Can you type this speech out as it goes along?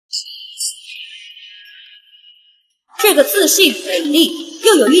这个自信、美丽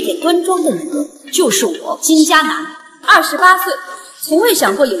又有一点端庄的女人，就是我金家南。28岁，从未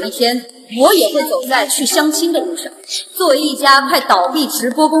想过有一天我也会走在去相亲的路上。作为一家快倒闭直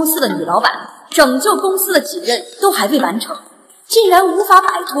播公司的女老板，拯救公司的几任都还未完成，竟然无法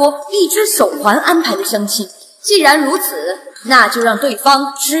摆脱一只手环安排的相亲。既然如此，那就让对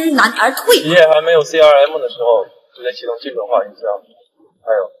方知难而退。企业还没有 CRM 的时候，就得启动精准化营销。还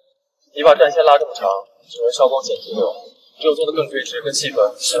有，你把战线拉这么长，只能烧光现金流，只有做得更垂直、更细分，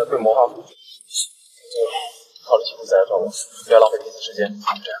才能规模化复制。考虑起步再来找我，不要浪费彼此时间。就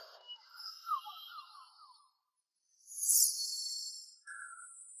这样。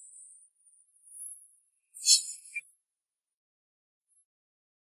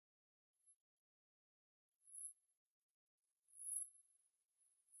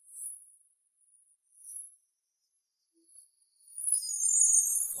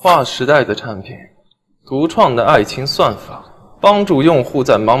划时代的产品，独创的爱情算法，帮助用户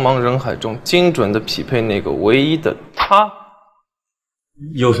在茫茫人海中精准地匹配那个唯一的他。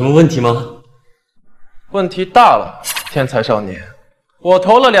有什么问题吗？问题大了，天才少年，我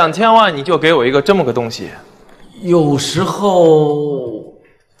投了2000万，你就给我一个这么个东西。有时候，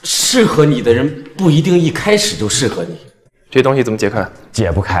适合你的人不一定一开始就适合你。这东西怎么解开？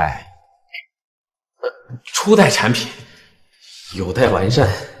解不开。初代产品有待完善。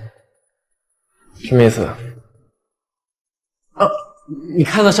什么意思？你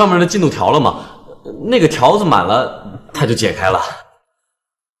看到上面的进度条了吗？那个条子满了，它就解开了。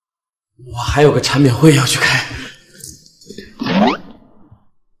我还有个产品会要去开。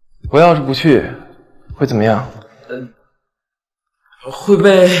我要是不去，会怎么样？会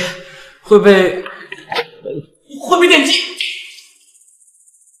被点击。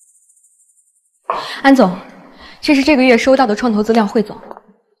安总，这是这个月收到的创投资料汇总。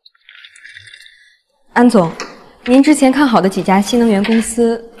安总，您之前看好的几家新能源公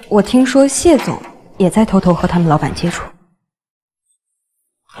司，我听说谢总也在偷偷和他们老板接触。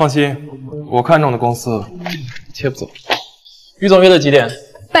放心，我看中的公司切不走。于总约的几点？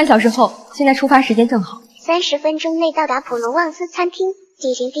半小时后，现在出发时间正好。30分钟内到达普罗旺斯餐厅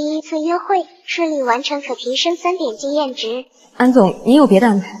进行第一次约会，顺利完成可提升3点经验值。安总，您有别的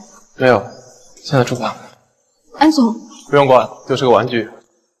安排？没有，现在出发。安总，不用管，就是个玩具。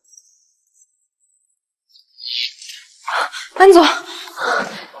安总，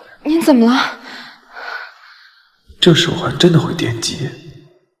您怎么了？这手环真的会点击。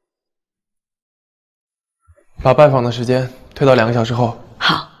把拜访的时间推到2个小时后。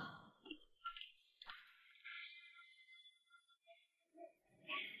好。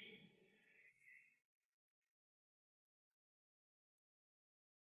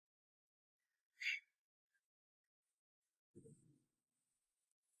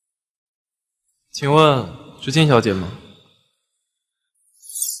请问是金小姐吗？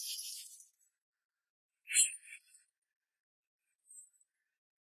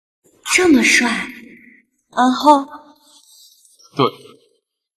这么帅，安浩？对。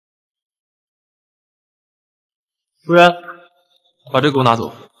服务员，把这个给我拿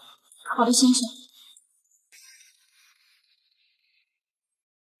走。好的，先生。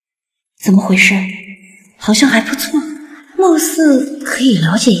怎么回事？好像还不错，貌似可以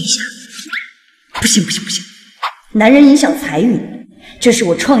了解一下。不行，男人影响财运，这是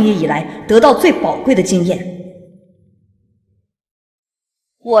我创业以来得到最宝贵的经验。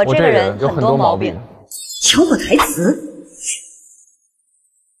我这个人有很多毛病。抢我台词？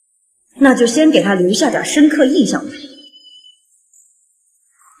那就先给他留下点深刻印象吧。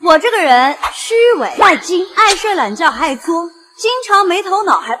我这个人虚伪、拜金、爱睡懒觉、爱作，经常没头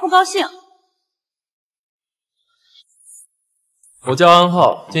脑还不高兴。我叫安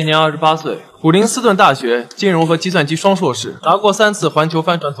浩，今年28岁，普林斯顿大学金融和计算机双硕士，拿过3次环球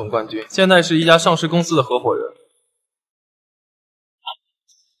帆船总冠军，现在是一家上市公司的合伙人。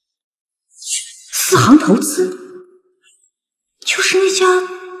4行投资，就是那家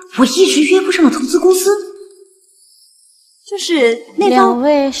我一直约不上的投资公司。就是那2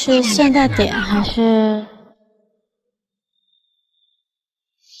位是现代点还是？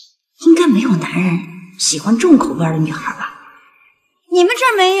应该没有男人喜欢重口味的女孩吧？你们这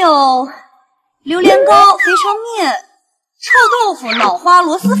儿没有榴莲糕、肥肠面、臭豆腐、脑花、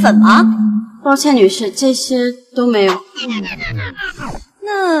螺蛳粉吗？抱歉，女士，这些都没有。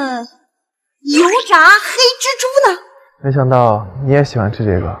那油炸黑蜘蛛呢？没想到你也喜欢吃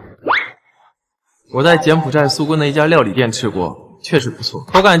这个。我在柬埔寨苏坤的一家料理店吃过，确实不错，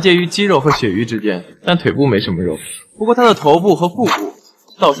口感介于鸡肉和鳕鱼之间，但腿部没什么肉。不过它的头部和腹部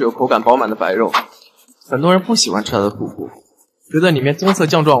倒是有口感饱满的白肉。很多人不喜欢吃它的腹部，觉得里面棕色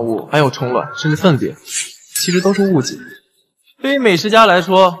酱状物含有虫卵甚至粪便。其实都是误解。对于美食家来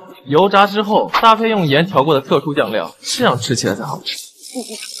说，油炸之后搭配用盐调过的特殊酱料，这样吃起来才好吃。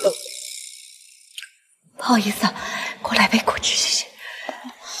不好意思啊，给我来杯果汁，谢谢。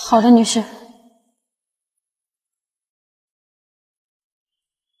好的，女士。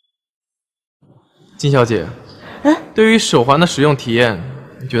金小姐，对于手环的使用体验，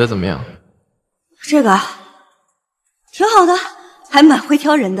你觉得怎么样？这个啊，挺好的，还蛮会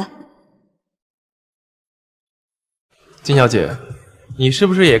挑人的。金小姐，你是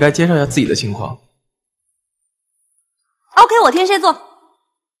不是也该介绍一下自己的情况 ？OK， 我天蝎座。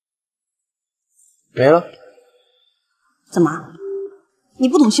没了。怎么？你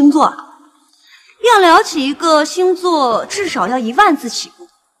不懂星座啊？要聊起一个星座，至少要10000字起步。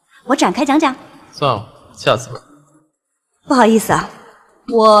我展开讲讲。算了，下次吧。不好意思啊，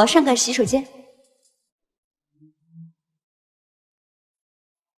我上个洗手间。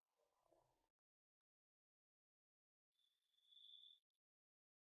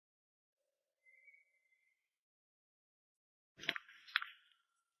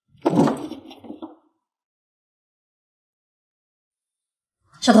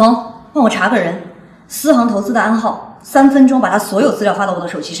小童，帮我查个人，私行投资的暗号，3分钟把他所有资料发到我的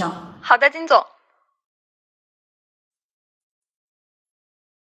手机上。好的，金总。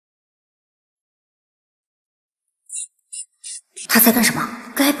他在干什么？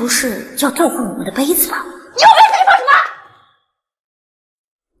该不是要调换我们的杯子吧？你有没有在放什么？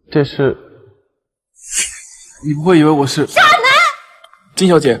这是……你不会以为我是渣男？金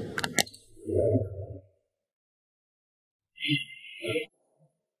小姐。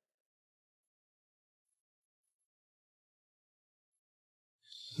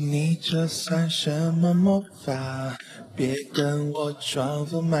你这算什么魔法？别跟我装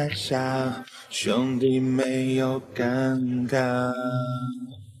疯卖傻，兄弟没有尴尬。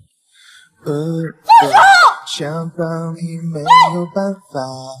想帮你没有办法，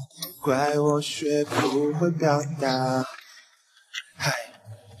怪我学不会表达。嗨，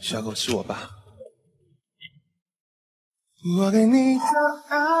小狗是我吧？我给你的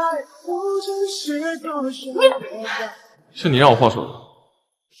爱不只是多少。是你让我放手的。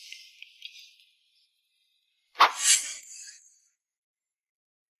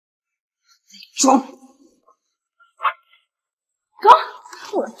装，我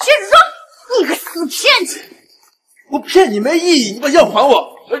接着装！你个死骗子！我骗你没意义，你把药还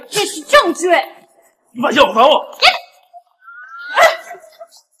我！这是证据！你把药还我！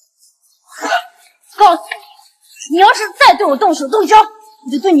告诉你，你要是再对我动手动脚，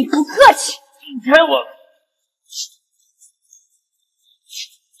我就对你不客气！放开我！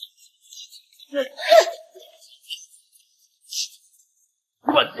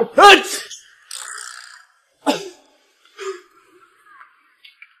完蛋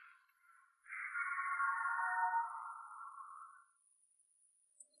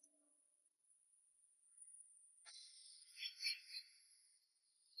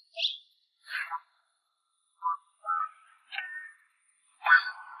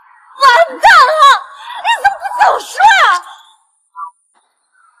了！你怎么不早说啊？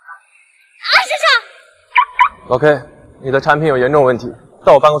安先生 OK， 你的产品有严重问题，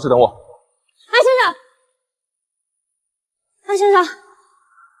到我办公室等我。安先生，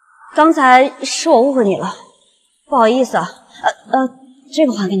刚才是我误会你了，不好意思啊。这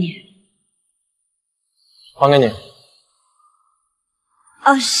个还给你。还给你。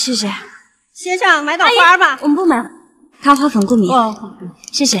谢谢。先生，买朵花吧。我们不买，开花粉过敏。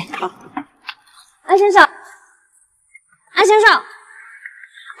谢谢。好。安先生，安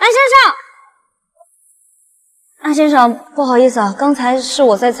先生，不好意思啊，刚才是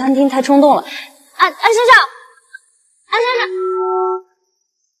我在餐厅太冲动了。安先生。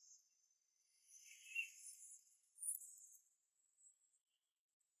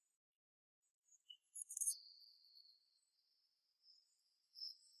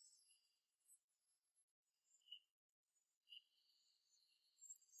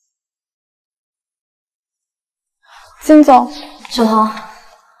金总，小童，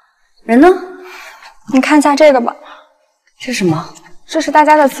人呢？你看一下这个吧。这是什么？这是大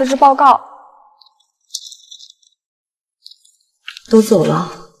家的辞职报告。都走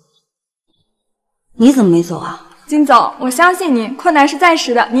了，你怎么没走啊？金总，我相信你，困难是暂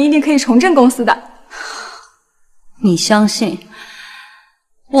时的，你一定可以重振公司的。你相信？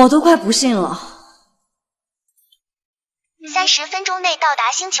我都快不信了。30分钟内到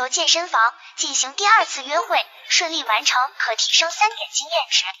达星球健身房进行第2次约会，顺利完成可提升3点经验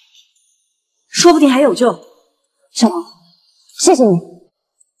值。说不定还有救。小王，谢谢你。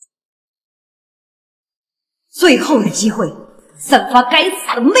最后的机会，散发该死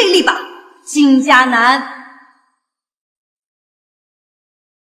的魅力吧，金家男！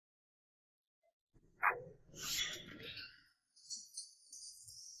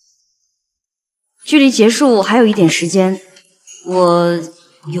距离结束还有一点时间，我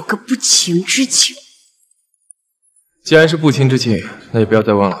有个不情之请。既然是不情之请，那就不要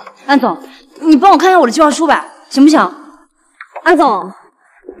再问了。安总，你帮我看看我的计划书吧，行不行？安总，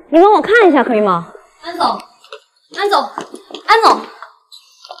你帮我看一下可以吗？安总，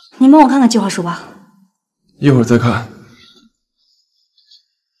你帮我看看计划书吧。一会儿再看。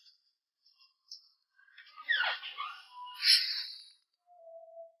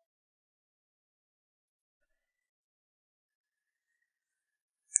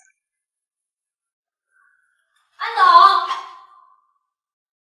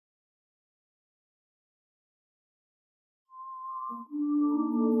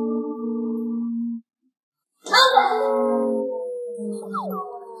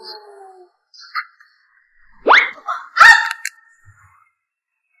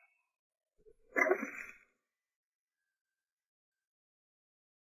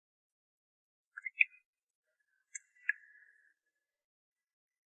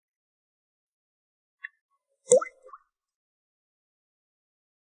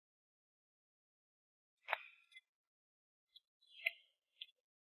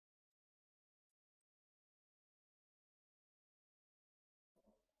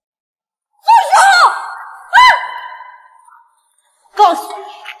告诉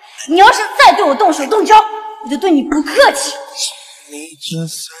你，你要是再对我动手动脚，我就对你不客气。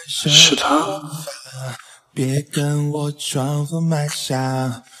是他。别跟我装疯卖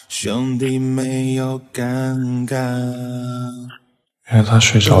傻，兄弟没有尴尬。原来他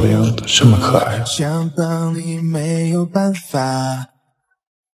睡着的样子这么可爱啊！想帮你没有办法。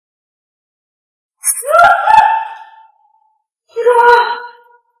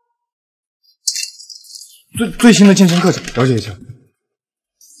最新的健身课程，了解一下。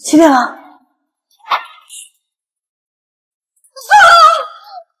7点了。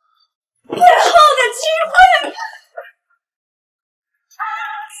最后的机会。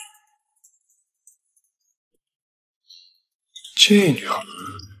这女孩。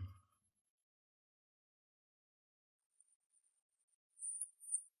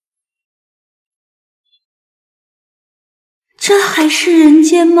这还是人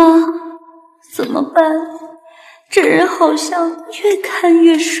间吗？怎么办？这人好像越看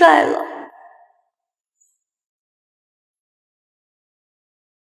越帅了。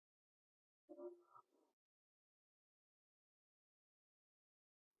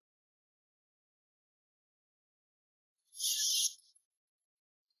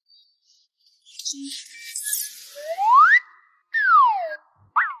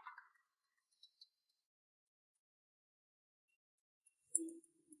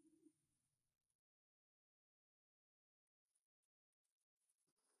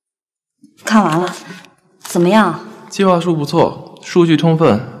看完了，怎么样？计划书不错，数据充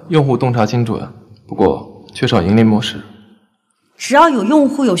分，用户洞察精准，不过缺少盈利模式。只要有用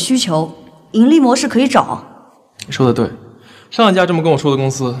户有需求，盈利模式可以找。你说的对，上一家这么跟我说的公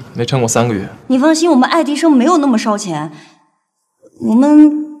司没撑过3个月。你放心，我们爱迪生没有那么烧钱，我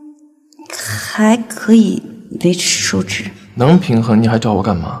们还可以维持收支。能平衡你还找我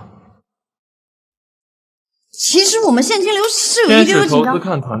干嘛？其实我们现金流是有一定的紧张。投资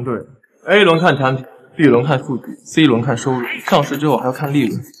看团队 ，A 轮看产品 ，B 轮看数据 ，C 轮看收入，上市之后还要看利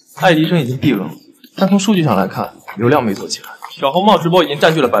润。爱迪生已经 B 轮了，但从数据上来看，流量没做起来。小红帽直播已经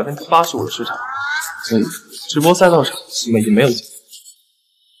占据了85%的市场，所以直播赛道上我们已经没有竞争。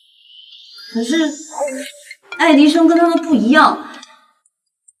可是爱迪生跟他们不一样。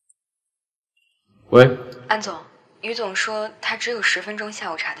喂，安总，于总说他只有10分钟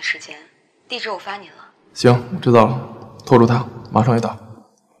下午茶的时间，地址我发您了。行，我知道了，拖住他，马上就到。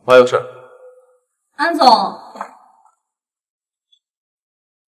我还有事。安总，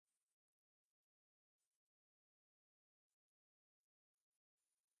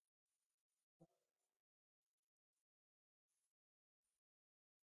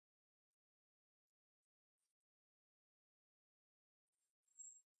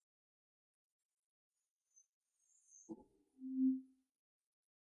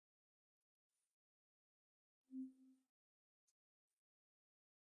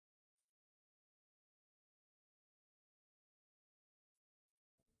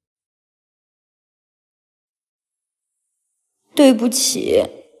对不起，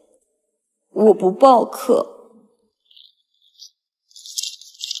我不报课。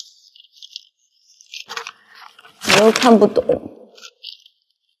我又看不懂。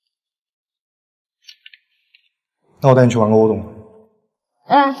那我带你去玩个欧动。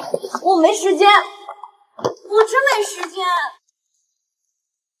哎，我没时间，我真没时间。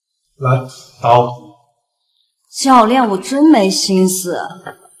来，打我。教练，我真没心思。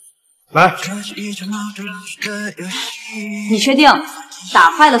来，你确定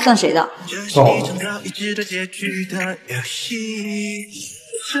打坏了算谁的？算我的。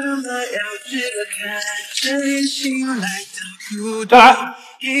再来。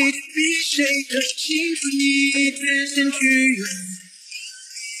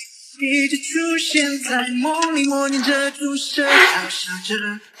一直出现在梦里，默念着注射，嘲笑着，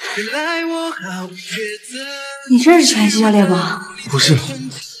原来我好抉择。你认识拳击教练吗？不是，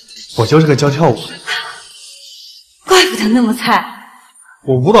我就是个教跳舞的。怪不得那么菜。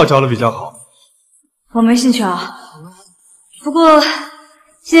我舞蹈教的比较好。我没兴趣啊。不过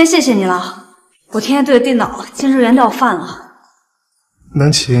今天谢谢你了，我天天对着电脑，精神源都要犯了。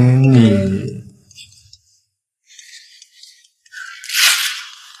能请你？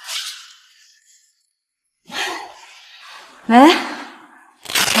喂，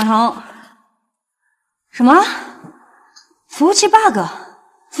小程，什么？服务器 bug？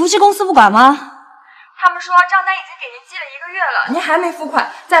 服务器公司不管吗？他们说账单已经给您寄了1个月了，您还没付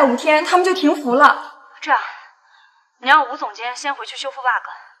款，再5天他们就停服了。这样，你让吴总监先回去修复 bug，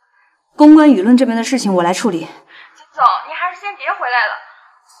 公关舆论这边的事情我来处理。金总，您还是先别回来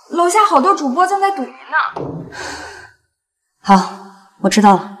了，楼下好多主播正在堵您呢。好，我知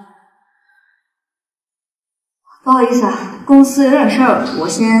道了。不好意思啊，公司有点事儿，我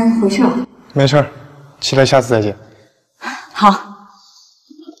先回去了。没事儿，期待下次再见。好。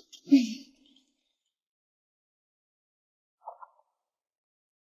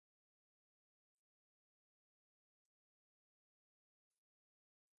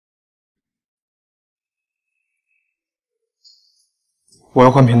我要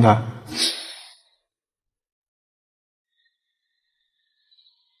换平台。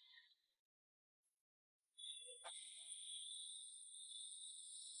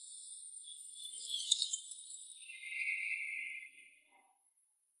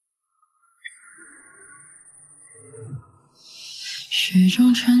始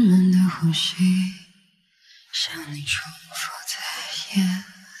终沉闷的呼吸，像你重复在夜里，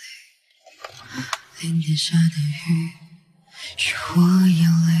连天下的雨是我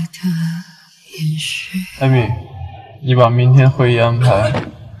眼泪的延续。艾米，你把明天会议安排。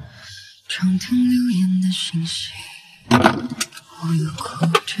窗灯留言的信息，我又哭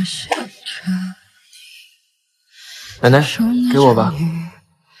着想着奶奶，给我吧。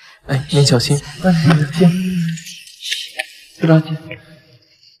哎，您小心。不着急。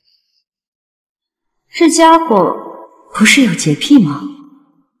这家伙不是有洁癖吗？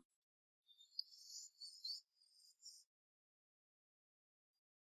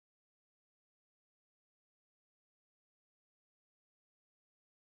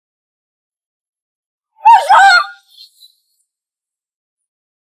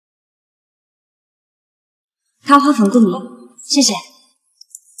咖花粉过敏，谢谢。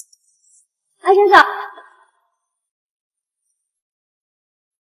安先生。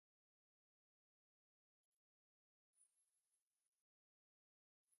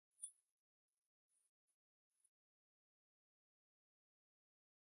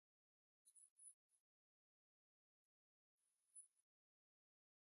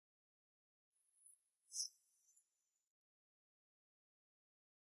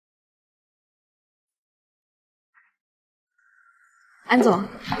安总，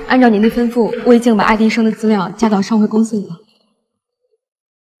按照您的吩咐，我已经把爱迪生的资料加到上会公司里了。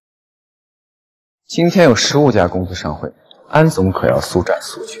今天有15家公司上会，安总可要速战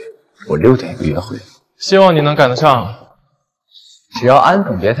速决。我6点有个约会，希望你能赶得上。只要安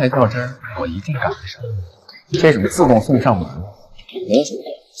总别太较真儿，我一定赶得上。这种自动送上门，没有什么。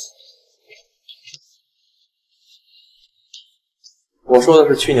我说的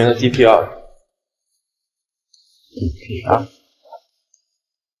是去年的 DPR。DPR。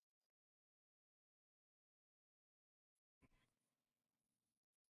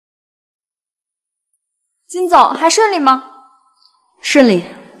金总还顺利吗？顺利，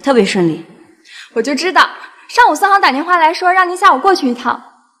特别顺利。我就知道，上午4航打电话来说让您下午过去一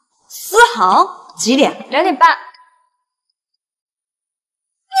趟。4航几点？2点半。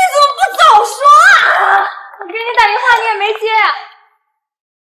你怎么不早说啊？我给你打电话你也没接。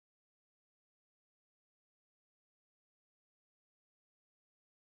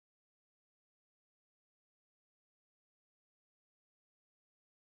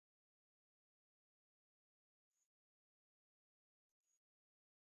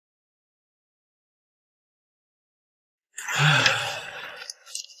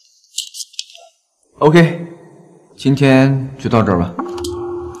OK， 今天就到这儿吧。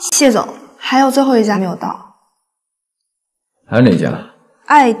谢总，还有最后一家没有到。还有哪家？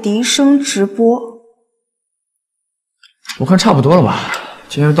爱迪生直播。我看差不多了吧，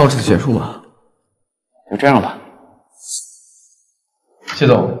今天就到此结束吧，就这样吧。谢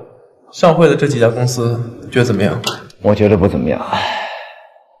总，上会的这几家公司觉得怎么样？我觉得不怎么样，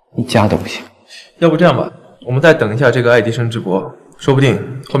一家都不行。要不这样吧，我们再等一下这个爱迪生直播，说不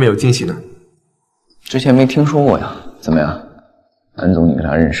定后面有惊喜呢。之前没听说过呀，怎么样？安总，你跟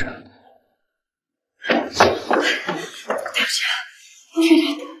他认识？对不起，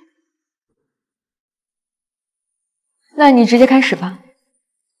那你直接开始吧。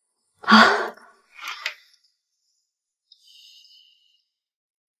啊，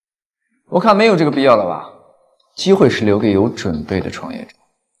我看没有这个必要了吧？机会是留给有准备的创业者。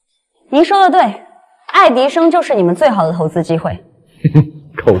您说的对，爱迪生就是你们最好的投资机会。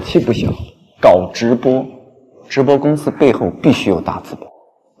口气不小，搞直播，直播公司背后必须有大资本，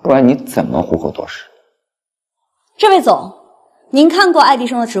不然你怎么糊口做事？这位总，您看过爱迪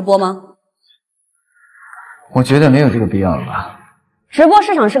生的直播吗？我觉得没有这个必要了吧。直播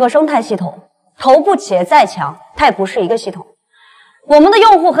市场是个生态系统，头部企业再强，它也不是一个系统。我们的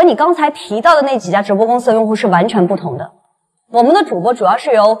用户和你刚才提到的那几家直播公司的用户是完全不同的。我们的主播主要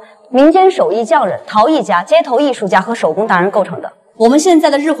是由民间手艺匠人、陶艺家、街头艺术家和手工达人构成的。我们现在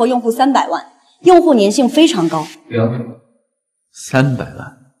的日活用户300万，用户粘性非常高。300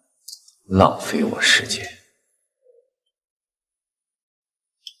万，浪费我时间。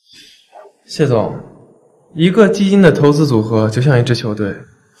谢总，一个基金的投资组合就像一支球队，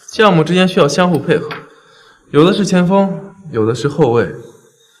项目之间需要相互配合，有的是前锋，有的是后卫。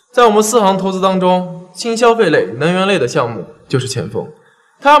在我们4行投资当中，轻消费类、能源类的项目就是前锋，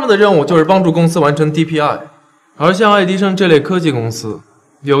他们的任务就是帮助公司完成 DPI， 而像爱迪生这类科技公司，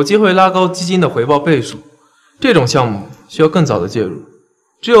有机会拉高基金的回报倍数。这种项目需要更早的介入，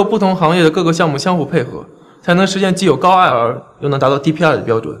只有不同行业的各个项目相互配合，才能实现既有高 IR 又能达到 DPI 的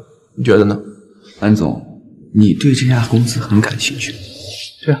标准。你觉得呢？安总，你对这家公司很感兴趣。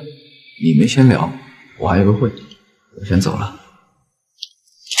这样，你们先聊，我还有个会，我先走了。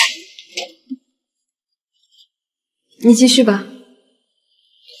你继续吧。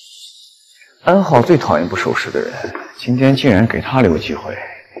安浩最讨厌不守时的人，今天竟然给他留机会，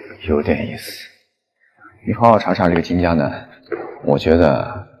有点意思。你好好查查这个金家男，我觉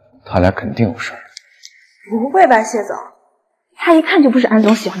得他俩肯定有事儿。不会吧，谢总？他一看就不是安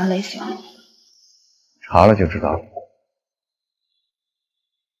总喜欢的类型。查了就知道了。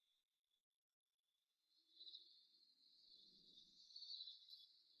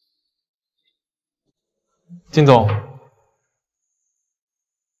金总，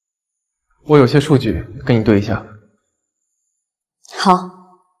我有些数据跟你对一下。好。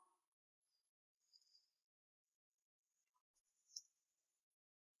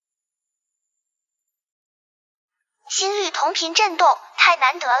心率同频震动，太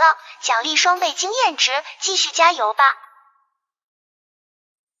难得了，奖励双倍经验值，继续加油吧。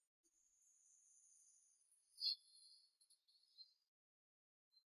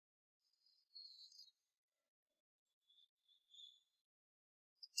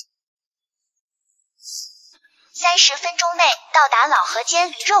30分钟内到达老河间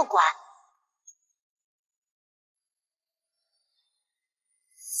驴肉馆。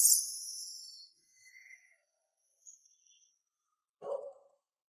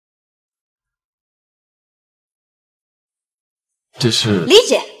这是理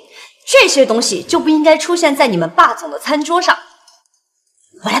解，这些东西就不应该出现在你们霸总的餐桌上。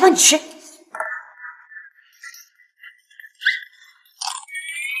我来帮你吃。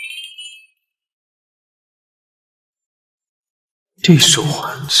这手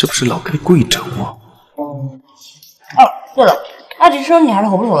环是不是老该贵整我？哦，对了，爱迪生你还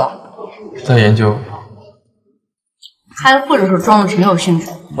投不投了？在研究。开会的时候装的挺有兴趣，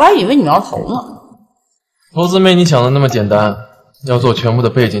我还以为你要投呢。投资没你想的那么简单，要做全部的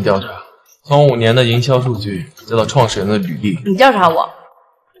背景调查，从5年的营销数据，再到创始人的履历。你调查我，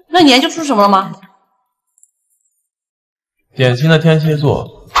那你研究出什么了吗？典型的天蝎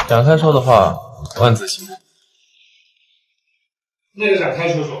座，展开说的话，万字形。那个展开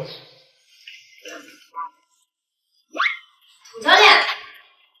说说。楚教练，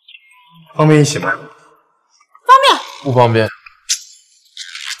方便一起吗？方便。不方便。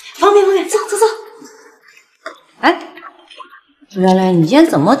方便，走走走。哎，楚教练，你今天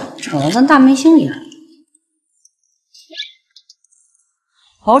怎么整得跟大明星一样？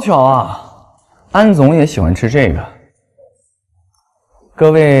好巧啊，安总也喜欢吃这个。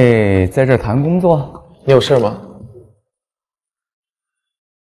各位在这谈工作，你有事吗？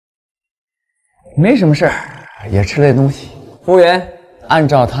没什么事儿，也吃了东西。服务员，按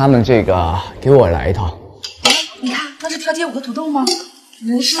照他们这个给我来一套。你看，那是调街舞的土豆吗？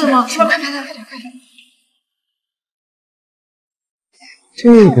不是吗？是吧？快点，快点，快点！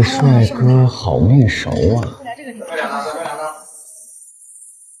这个帅哥好面熟啊！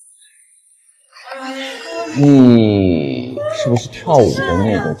你是不是跳舞的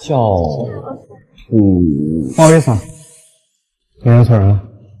那个叫不好意思啊，你认错人了。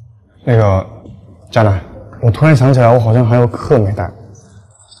那个佳楠，我突然想起来，我好像还有课没带，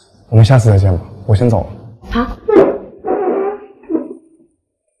我们下次再见吧，我先走了。好。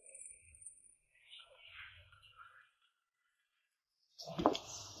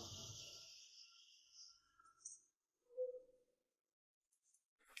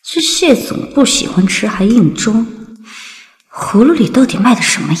这谢总不喜欢吃还硬装，葫芦里到底卖的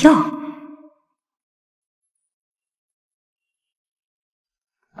什么药？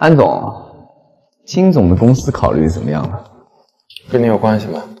安总，金总的公司考虑怎么样了？跟你有关系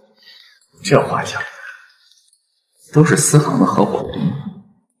吗？这话讲，都是私行的合伙人。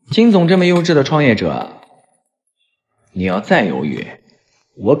金总这么优质的创业者，你要再犹豫，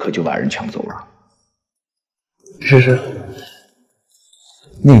我可就把人抢走了。是。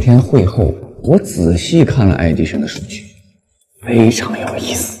那天会后，我仔细看了爱迪生的数据，非常有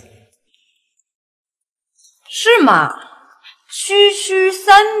意思。是吗？区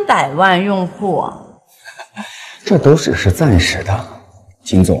300万用户，这都只是暂时的。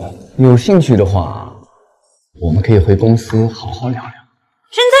金总，有兴趣的话，我们可以回公司好好聊聊。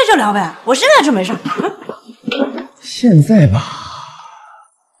现在就聊呗，我现在就没事。现在吧，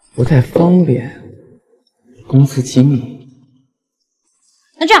不太方便，公司机密。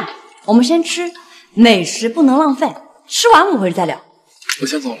那这样，我们先吃，美食不能浪费，吃完我们回去再聊。我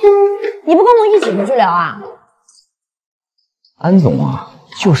先走了。你不跟我们一起回去聊啊？安总啊，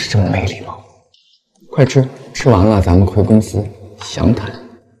就是这么没礼貌。快吃，吃完了咱们回公司详谈。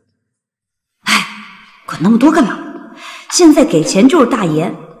哎，管那么多干嘛？现在给钱就是大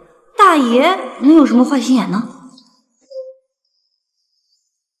爷，大爷能有什么坏心眼呢？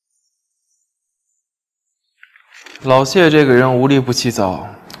老谢这个人无利不起早，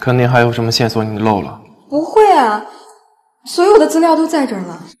肯定还有什么线索你漏了。不会啊，所有的资料都在这儿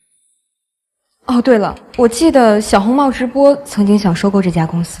了。哦，对了，我记得小红帽直播曾经想收购这家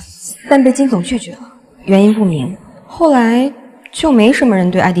公司，但被金总拒绝了，原因不明。后来就没什么人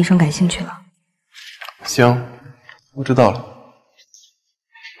对爱迪生感兴趣了。行，我知道了。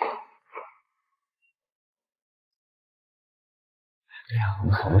对呀，我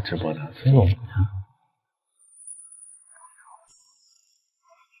们好多直播的，所以我们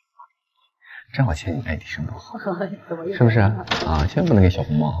正好欠你爱迪生多好，是不是啊？啊，千万不能给小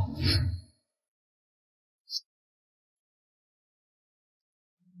红帽。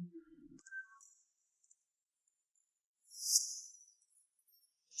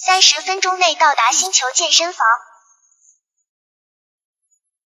30分钟内到达星球健身房。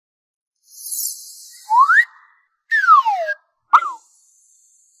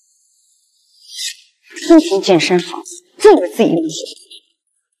星球健身房，自以为自己厉害。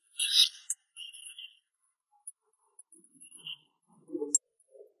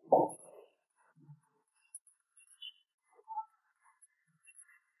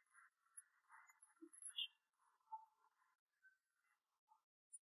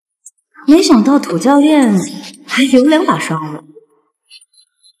没想到土教练还有2把刷子。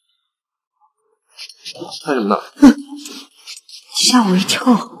看什么呢？吓我一跳。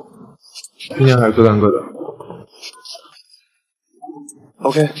今天还是各干各的。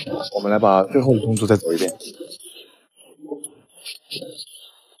OK， 我们来把最后的动作再走一遍。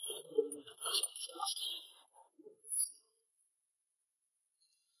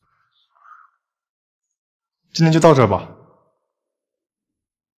今天就到这儿吧。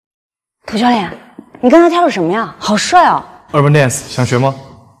涂教练，你刚才跳的什么呀？好帅哦 Urban Dance 想学吗？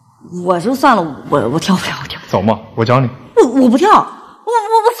我就算了，我跳不了，我跳不了。走嘛，我教你。我不跳，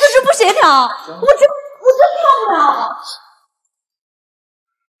我四肢不协调，我真跳不了。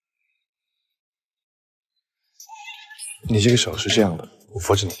你这个手是这样的，我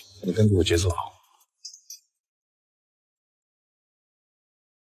扶着你，你跟着我节奏好。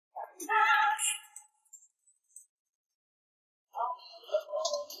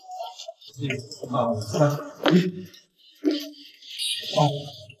1、2、3、1。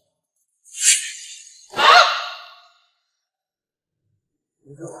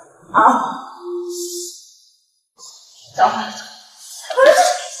等会儿，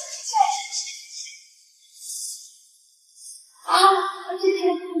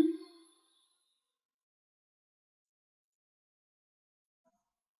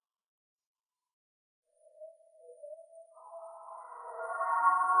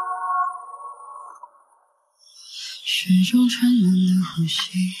始终沉闷的呼吸，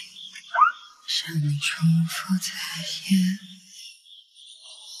像你重复在眼里。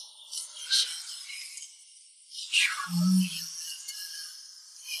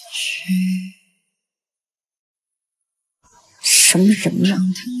什么人呢？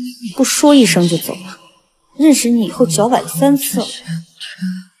不说一声就走了，认识你以后脚崴了3次了。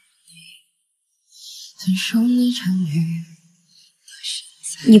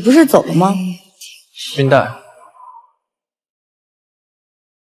你不是走了吗？冰袋，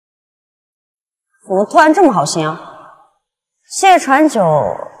怎么突然这么好心啊？谢传九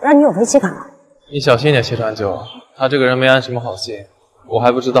让你有危机感吗？你小心点，谢传九，他这个人没安什么好心，我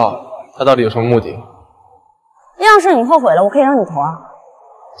还不知道他到底有什么目的。要是你后悔了，我可以让你投啊。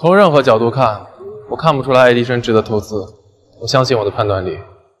从任何角度看，我看不出来爱迪生值得投资，我相信我的判断力。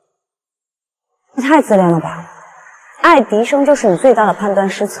你太自恋了吧？爱迪生就是你最大的判断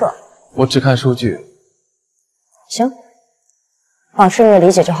失策。我只看数据。行，保持你的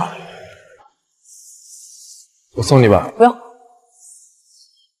理解就好了。我送你吧。不用。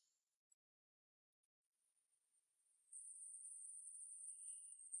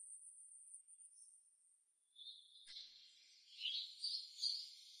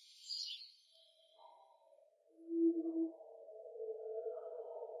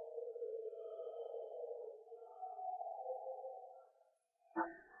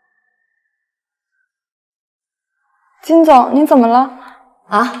金总，您怎么了？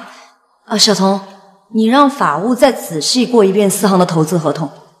小童，你让法务再仔细过一遍4行的投资合同，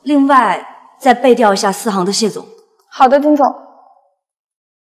另外再背调一下4行的谢总。好的，金总。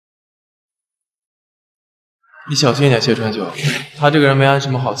你小心一点，谢传九，他这个人没安什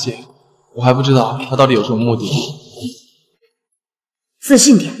么好心，我还不知道他到底有什么目的。自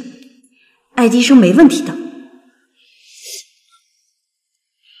信点，爱迪生没问题的。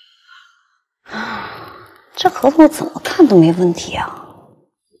这合同怎么看都没问题啊。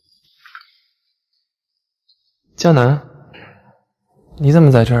江南，你怎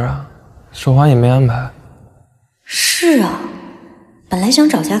么在这儿啊？说话也没安排。是啊，本来想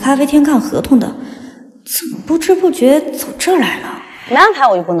找家咖啡厅看合同的，怎么不知不觉走这儿来了？没安排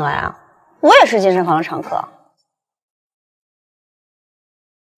我就不能来啊？我也是健身房的常客。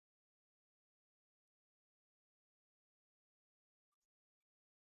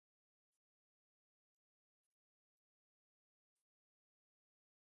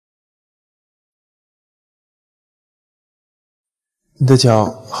你的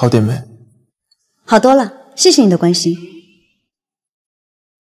脚好点没？好多了，谢谢你的关心。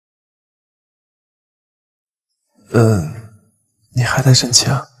你还在生气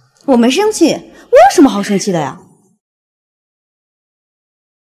啊？我没生气，我有什么好生气的呀？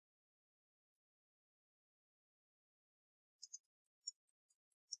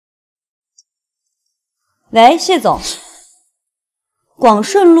喂，谢总，广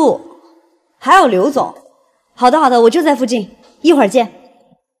顺路，还有刘总。好的，好的，我就在附近，一会儿见。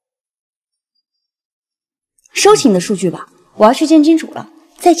收起你的数据吧，我要去见金主了，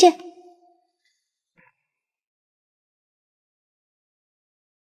再见。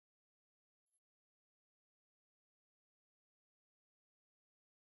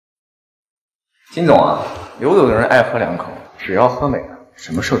金总啊，有的人爱喝2口，只要喝美了，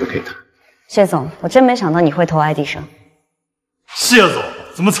什么事都可以谈。谢总，我真没想到你会投爱迪生。谢总，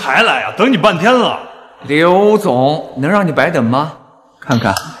怎么才来啊？等你半天了。刘总，能让你白等吗？看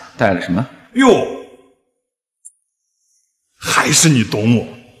看带了什么？哟，还是你懂我。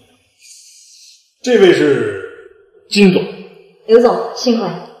这位是金总。刘总，幸会。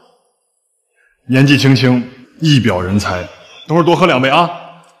年纪轻轻，一表人才，等会儿多喝2杯啊。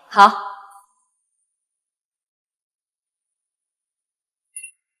好。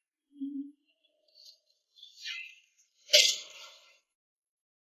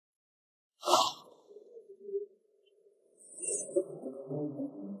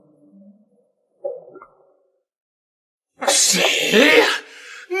谁呀？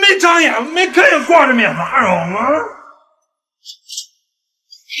没长眼，没看见挂着面发肉吗？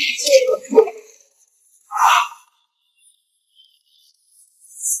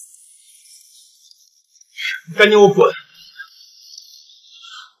赶紧给我滚！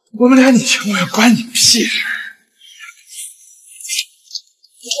我们俩你情我愿，关你屁事！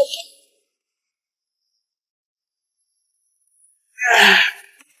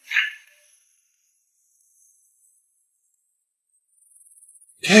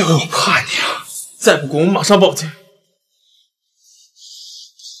别以为我怕你啊！再不滚，我马上报警。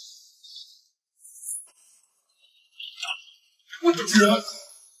我的天！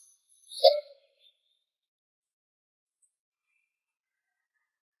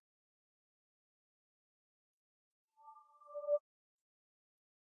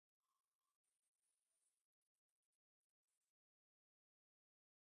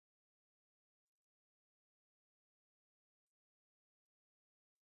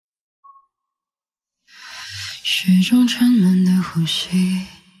是种沉闷的呼吸，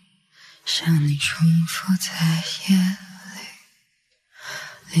像你重复在夜里，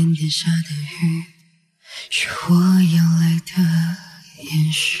连天下的雨是我眼泪的延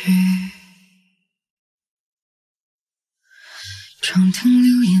续，装腾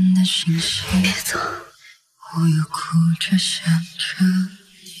流言的信息，别走，我又哭着想着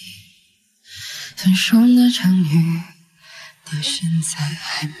你，分手那场雨到现在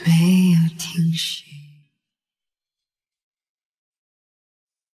还没有停息。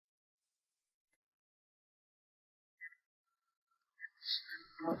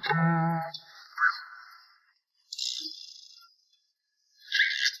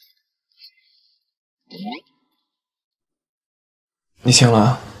你醒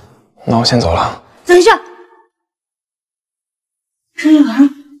了，那我先走了。等一下，这一晚上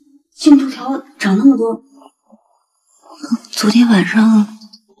进度条涨那么多，昨天晚上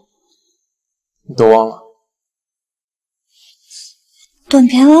你都忘了？断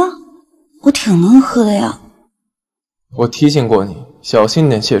片了？我挺能喝的呀。我提醒过你，小心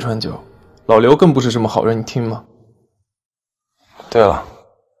点卸川酒。老刘更不是什么好人，你听吗？对了，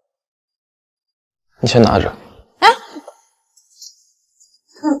你先拿着。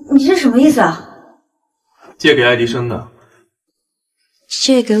你是什么意思啊？借给爱迪生的。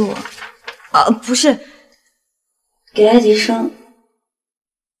借给我？不是，给爱迪生。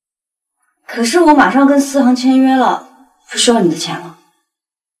可是我马上跟四行签约了，不需要你的钱了。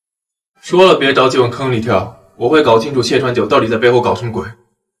说了别着急往坑里跳，我会搞清楚谢川九到底在背后搞什么鬼。不是，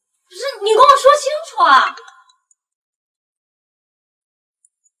你跟我说清楚啊！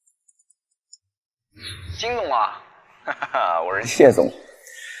金总啊，哈哈，我是谢总。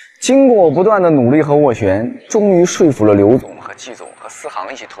经过不断的努力和斡旋，终于说服了刘总和季总和思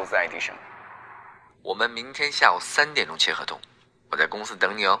航一起投资爱迪生。我们明天下午3点钟签合同，我在公司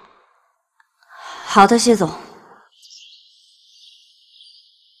等你哦。好的，谢总。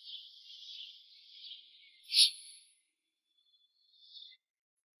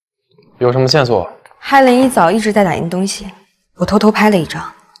有什么线索？海林一早一直在打印东西，我偷偷拍了一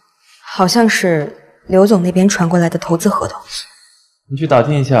张，好像是刘总那边传过来的投资合同。你去打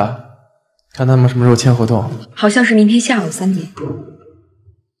听一下，看他们什么时候签合同。好像是明天下午3点。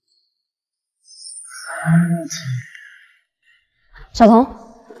小童，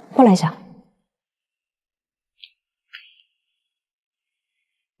过来一下。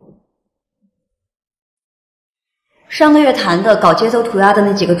上个月谈的搞节奏涂鸦的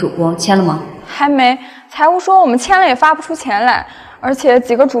那几个主播签了吗？还没，财务说我们签了也发不出钱来，而且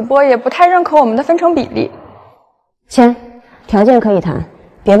几个主播也不太认可我们的分成比例。签，条件可以谈，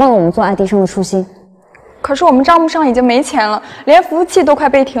别忘了我们做爱迪生的初心。可是我们账目上已经没钱了，连服务器都快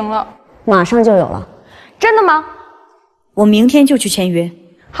被停了。马上就有了。真的吗？我明天就去签约。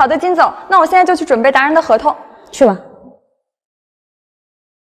好的，金总，那我现在就去准备达人的合同。去吧。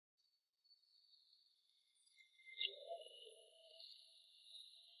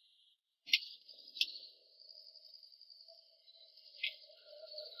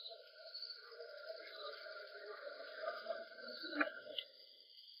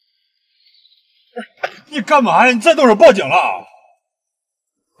你干嘛呀？你再动手报警了！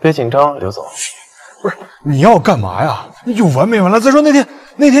别紧张，刘总。不是你要干嘛呀？有完没完了？再说那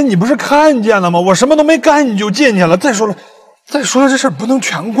天你不是看见了吗？我什么都没干你就进去了。再说了，这事儿不能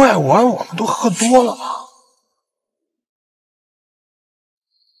全怪我，我们都喝多了嘛。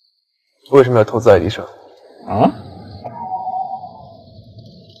为什么要投资爱迪生？啊？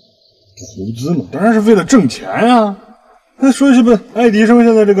投资嘛，当然是为了挣钱呀。那说是不是爱迪生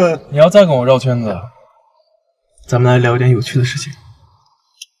现在这个……你要再跟我绕圈子，咱们来聊一点有趣的事情。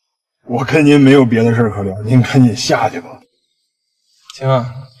我跟您没有别的事可聊，您赶紧下去吧。行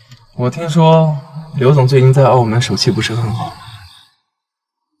啊，我听说刘总最近在澳门手气不是很好。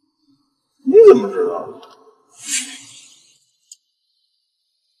你怎么知道？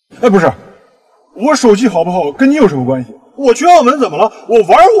哎，不是，我手气好不好跟你有什么关系？我去澳门怎么了？我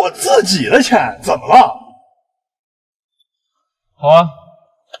玩我自己的钱，怎么了？好啊，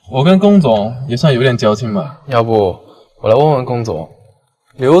我跟龚总也算有点交情吧。要不我来问问龚总，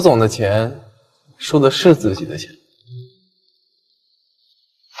刘总的钱输的是自己的钱？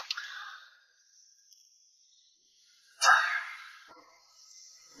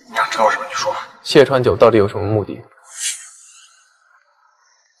你想知道什么？你说。谢川九到底有什么目的？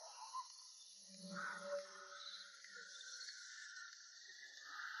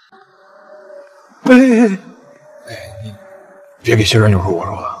你别给谢川九说我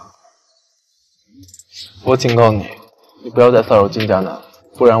说的。我警告你，你不要再骚扰金家男，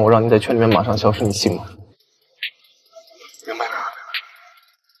不然我让你在圈里面马上消失，你信吗？明白。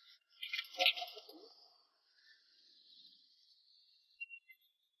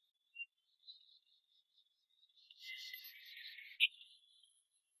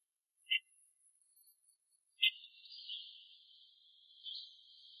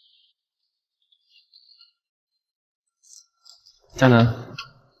佳楠，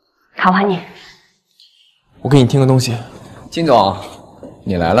考完你。我给你听个东西。金总，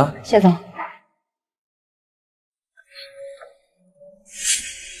你来了。谢总。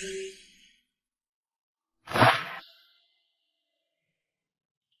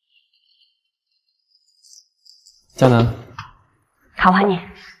佳楠，考完你。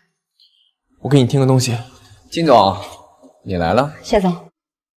我给你听个东西。金总，你来了。谢总。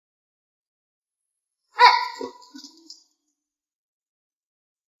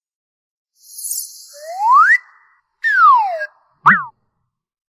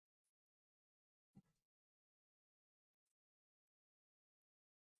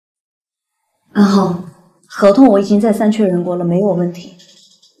安浩，合同我已经再三确认过了，没有问题。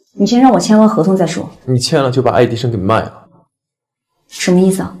你先让我签完合同再说。你签了就把爱迪生给卖了，什么意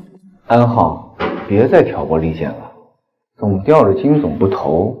思啊？安浩，别再挑拨离间了，总吊着金总不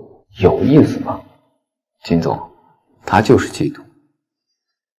投，有意思吗？金总，他就是嫉妒。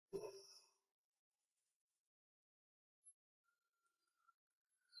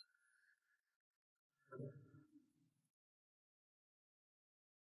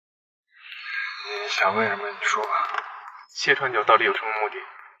你想问什么？你说吧。切川角到底有什么目的？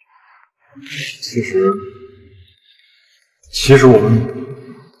其实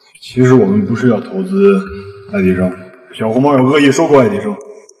我们不是要投资爱迪生，小红帽有恶意收购爱迪生，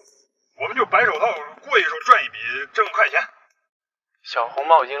我们就白手套过一手赚一笔，挣快钱。小红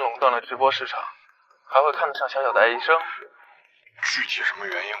帽已经垄断了直播市场，还会看得上小小的爱迪生？具体什么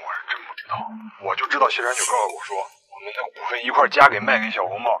原因我是真不知道，我就知道谢川就告诉我说，我们的股份一块加给卖给小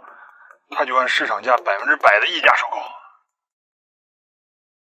红帽，他就按市场价100%的溢价收购。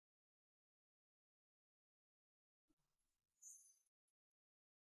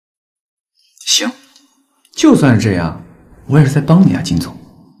行，就算是这样，我也是在帮你啊，金总。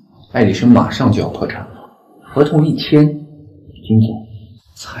爱迪生马上就要破产了，合同一签，金总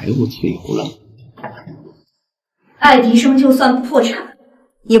财务自由了。爱迪生就算破产，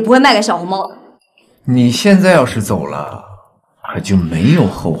也不会卖给小红帽的。你现在要是走了，可就没有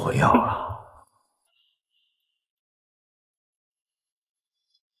后悔药了。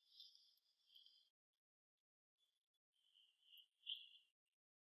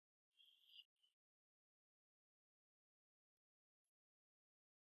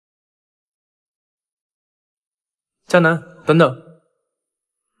佳楠，等等。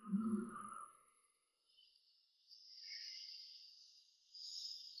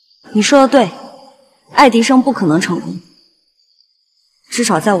你说的对，爱迪生不可能成功，至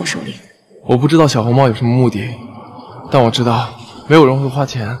少在我手里。我不知道小红帽有什么目的，但我知道没有人会花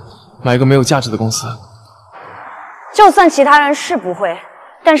钱买一个没有价值的公司。就算其他人是不会，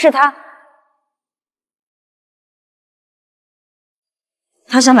但是他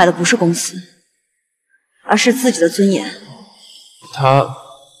想买的不是公司，而是自己的尊严。他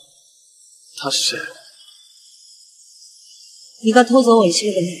是谁？一个偷走我一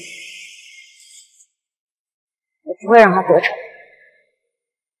切的女人，我不会让他得逞。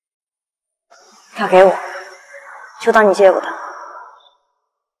他给我，就当你借过他。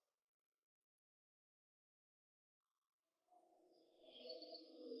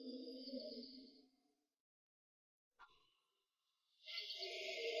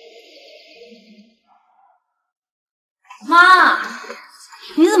妈，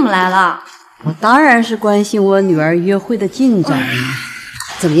你怎么来了？我当然是关心我女儿约会的进展了。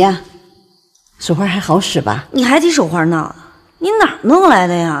怎么样，手环还好使吧？你还提手环呢？你哪弄来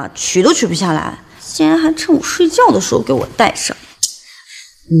的呀？取都取不下来，竟然还趁我睡觉的时候给我戴上。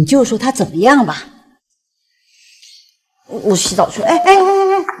你就说她怎么样吧。我洗澡去了。哎呀，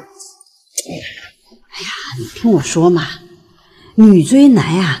你听我说嘛，女追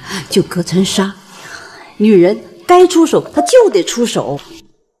男啊就隔层纱，女人该出手她就得出手。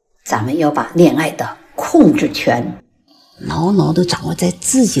咱们要把恋爱的控制权牢牢地掌握在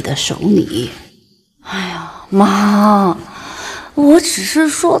自己的手里。哎呀，妈，我只是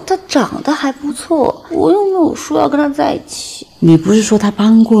说他长得还不错，我又没有说要跟他在一起。你不是说他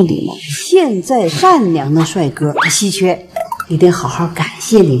帮过你吗？现在善良的帅哥他稀缺，你得好好感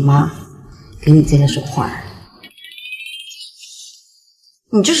谢你妈给你这个手环。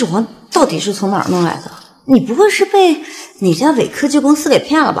你这手环到底是从哪儿弄来的？你不会是被哪家伪科技公司给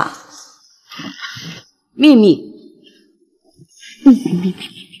骗了吧？秘密，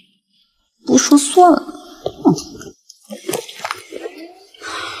不说算了。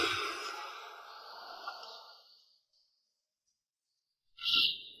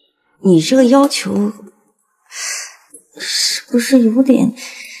你这个要求是不是有点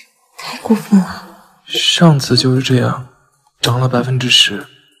太过分了？上次就是这样，涨了10%。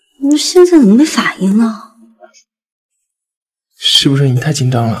我现在怎么没反应呢？是不是你太紧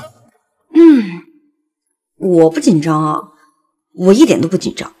张了？我不紧张啊，我一点都不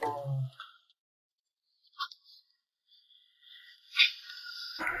紧张。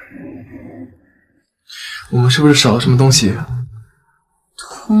我们是不是少了什么东西？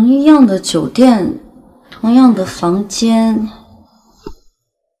同一样的酒店，同样的房间，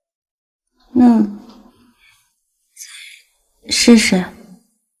那试试。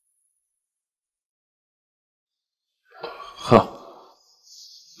好。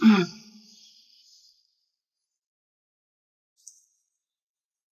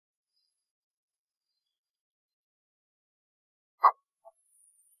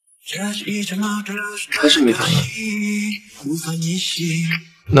还是没反应。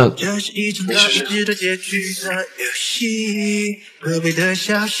那这是一场大致的结局的游戏，隔壁的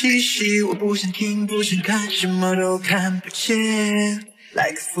笑嘻嘻，我不想听，不想看，什么都看不见。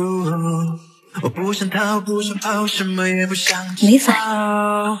Like a fool， 我不想逃，不想跑，什么也不想知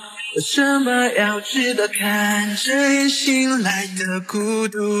道。为什么要值得看这眼醒来的孤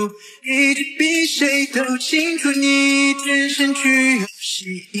独？一直比谁都清楚，你天生具有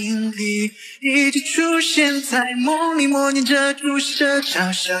吸引力，一直出现在梦里，默念着注射，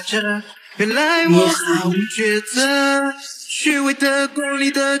嘲笑着。原来我毫无抉择，虚伪的功利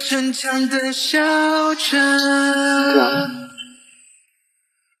的逞强的笑着。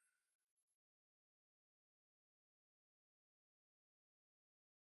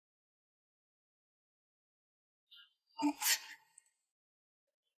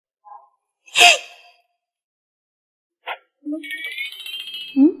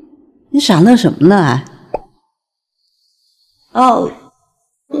你傻乐什么呢？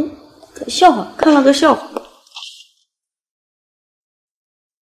笑话，看了个笑话。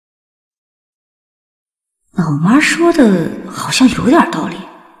老妈说的好像有点道理，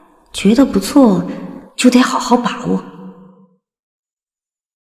觉得不错就得好好把握。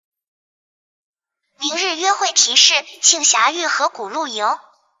明日约会提示：庆霞玉河谷露营。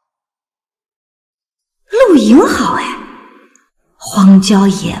露营好哎，荒郊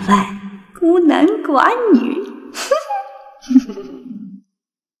野外，孤男寡女。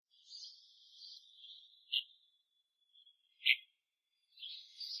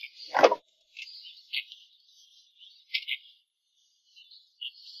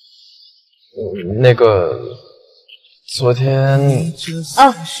那个，昨天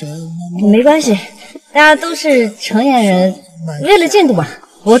没关系，大家都是成年人，为了进度嘛，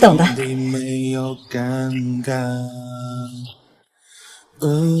我懂的。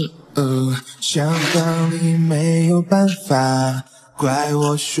想道理没有办法，怪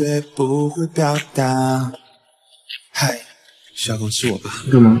我学不会表达。嗨，小狗是我吧？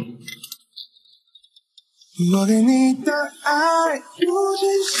干嘛？我给你的爱不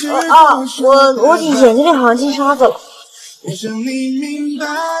只是我眼睛里好像进沙子了。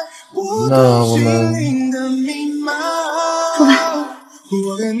那我们出吧。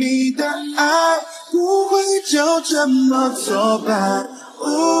我给你的爱不会就这么作罢，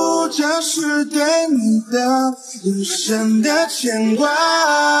这是对你的一生的牵挂。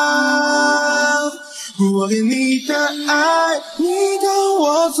我给你的爱，你当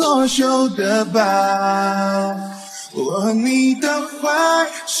我作秀的吧。我和你的坏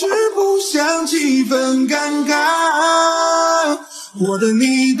是不想气氛尴尬。我对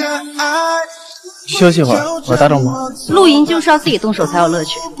你的爱。休息会儿，我打招呼。露营就是要自己动手才有乐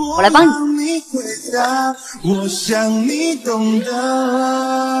趣，我来帮你。我想你懂得，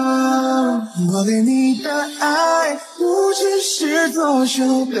我对你的爱不只是作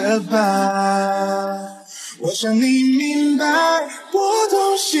秀的吧。我想你明白，拨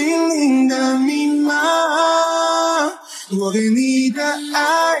通心灵的密码。我给你的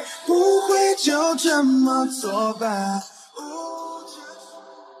爱不会就这么作罢。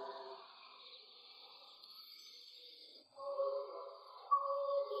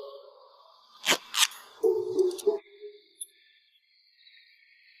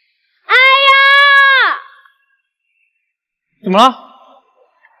怎么了？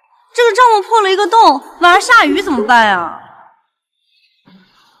这个帐篷破了一个洞，晚上下雨怎么办呀？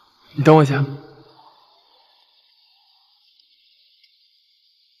你等我一下。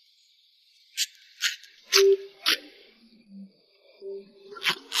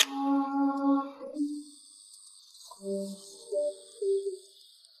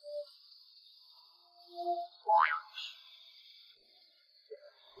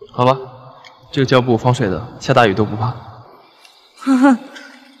好吧，这个胶布防水的，下大雨都不怕。呵呵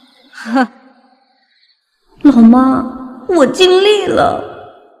呵，老妈，我尽力了。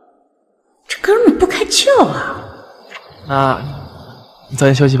这哥们不开窍啊！那你早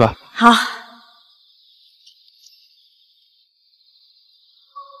点休息吧。好。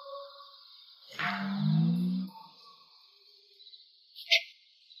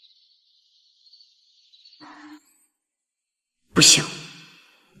不行，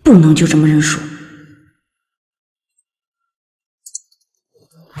不能就这么认输。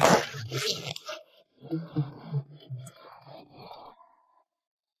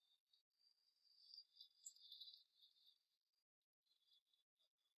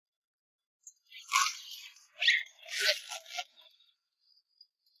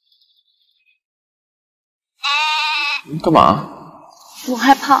你干嘛？我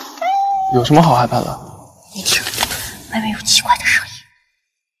害怕。有什么好害怕的？你听，外面有奇怪的声音。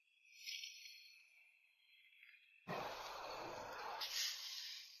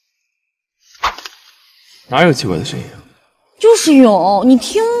哪有奇怪的声音啊？就是有，你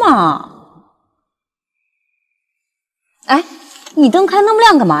听嘛。哎，你灯开那么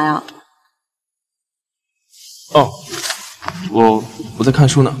亮干嘛呀？哦，我在看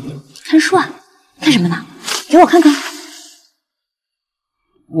书呢。看书啊？看什么呢？给我看看。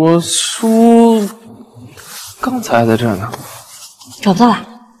我书刚才还在这儿呢。找不到了，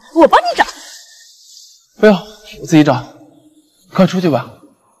我帮你找。不要，我自己找。快出去吧。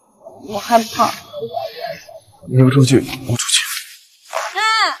我害怕。你不出去，我出去。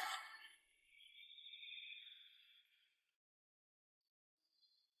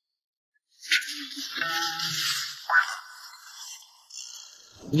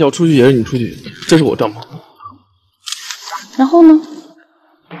要出去也是你出去，这是我帐篷。然后呢？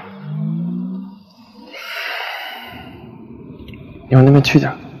你往那边去点。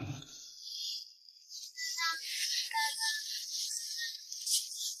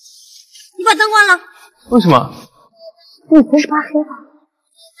你把灯关了。为什么？你不是怕黑吗？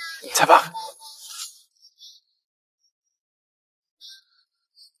你才怕。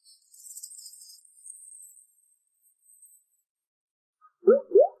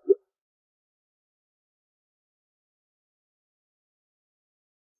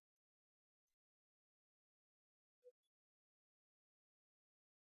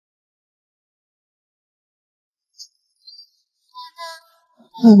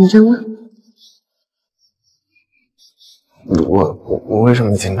你在问？我为什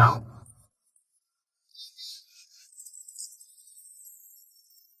么紧张？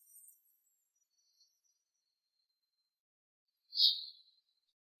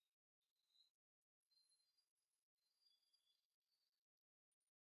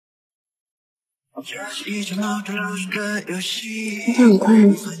那很快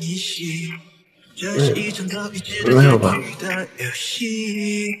吗？没有吧？1、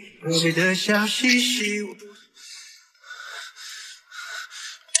2、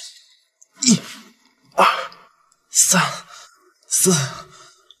3、4、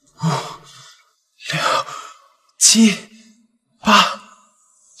5、6、7、8、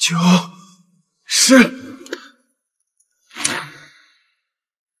9、10。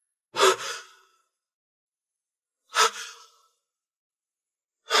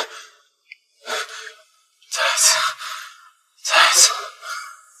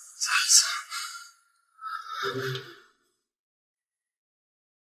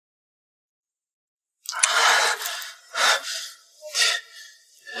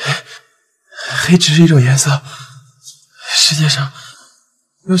黑只是一种颜色，世界上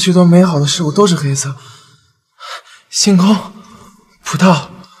有许多美好的事物都是黑色，星空、葡萄、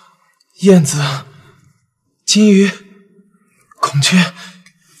燕子、金鱼、孔雀。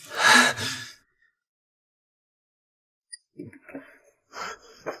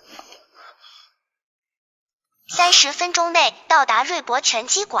30分钟内到达瑞博拳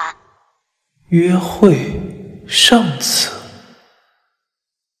击馆。约会上次。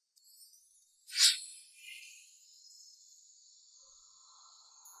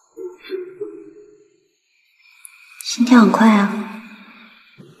心跳很快啊。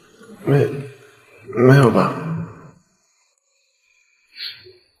没有吧？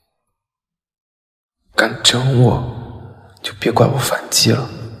敢整我，就别怪我反击了。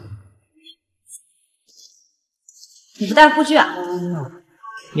你不带护具啊？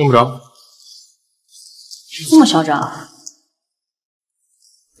用不着。这么嚣张？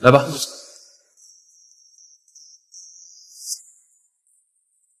来吧。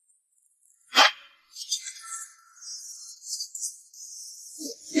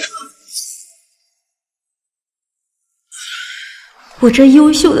我这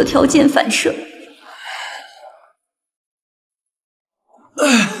优秀的条件反射。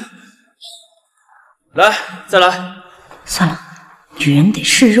来，再来。算了，女人得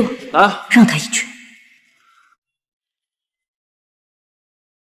示弱。来啊，让他一局。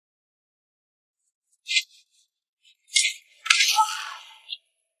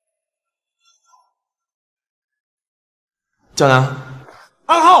江南，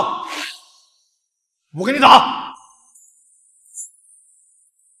暗号，我给你打。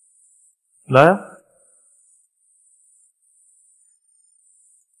来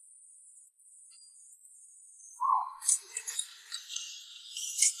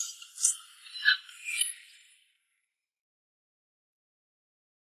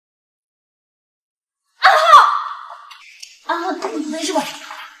啊！没事吧？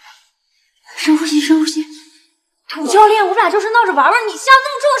深呼吸，深呼吸。土教练，我们俩就是闹着玩玩，你下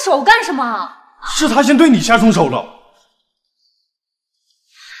那么重的手干什么？是他先对你下重手的。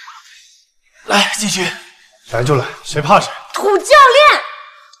来，继续。来就来，谁怕谁？土教练，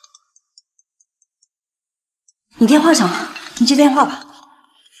你电话响了，你接电话吧。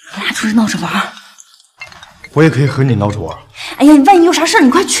我俩就是闹着玩。我也可以和你闹着玩。哎呀，你万一有啥事儿，你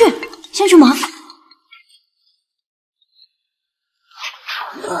快去，先去忙。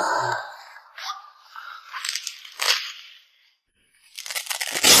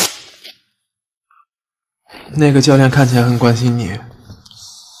那个教练看起来很关心你。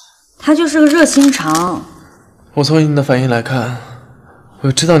他就是个热心肠。我从你的反应来看，我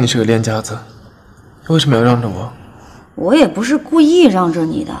就知道你是个练家子。为什么要让着我？我也不是故意让着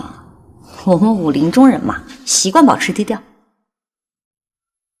你的，我们武林中人嘛，习惯保持低调。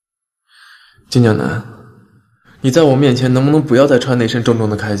金江南，你在我面前能不能不要再穿那身重重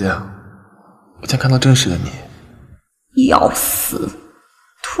的铠甲？我想看到真实的你。要死！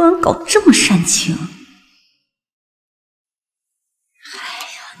突然搞这么煽情。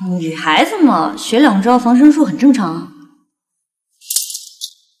女孩子嘛，学两招防身术很正常啊。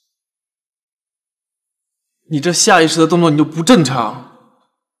你这下意识的动作你就不正常。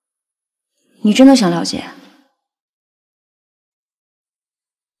你真的想了解？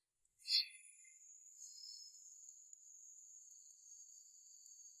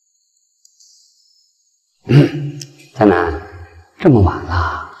江南，这么晚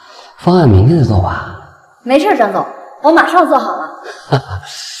了，方案明天再做吧。没事，张总，我马上做好了。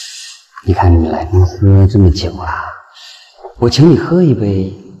你看你来公司这么久了，我请你喝一杯，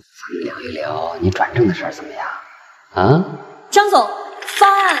咱们聊一聊你转正的事儿怎么样？啊？张总，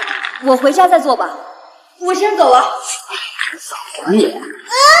方案我回家再做吧，我先走了。走你！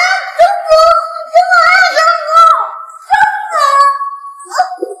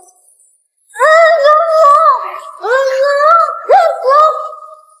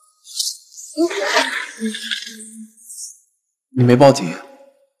你没报警？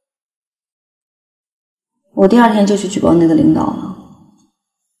我第二天就去举报那个领导了，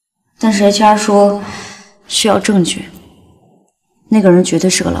但是 HR 说需要证据，那个人绝对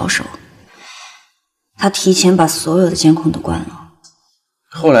是个老手，他提前把所有的监控都关了。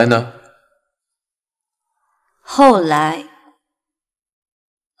后来呢？后来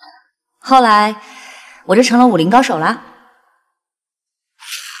我就成了武林高手了。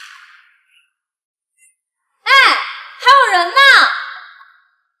还有人呢！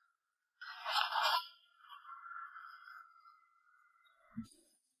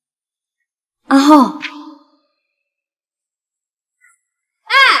阿浩，还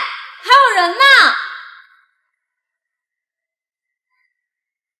有人呢！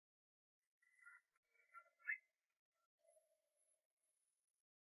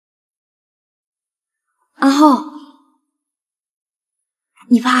阿浩，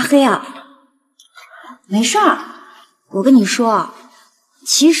你怕黑啊？没事儿，我跟你说啊，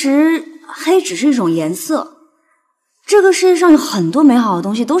其实黑只是一种颜色。这个世界上有很多美好的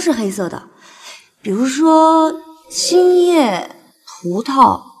东西都是黑色的，比如说青叶、葡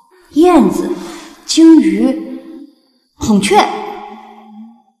萄、燕子、鲸鱼、孔雀。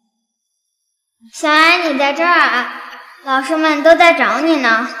小安，你在这儿啊？老师们都在找你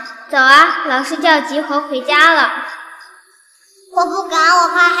呢。走啊，老师叫集合回家了。我不敢，我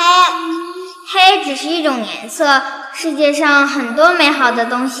怕黑。黑只是一种颜色，世界上很多美好的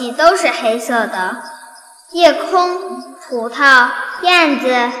东西都是黑色的。夜空、葡萄、燕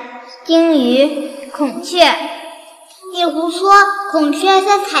子、鲸鱼、孔雀。你胡说，孔雀是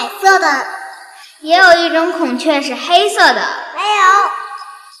彩色的。也有一种孔雀是黑色的。没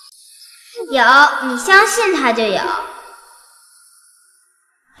有。有，你相信它就有。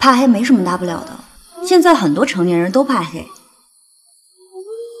怕黑没什么大不了的，现在很多成年人都怕黑。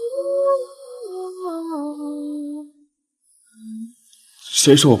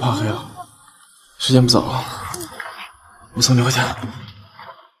谁说我怕黑啊？时间不早了，我送你回家。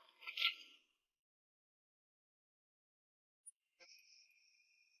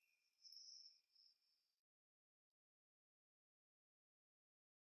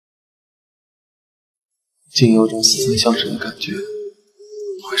竟有种似曾相识的感觉，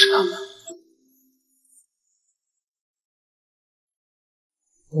不会是他们？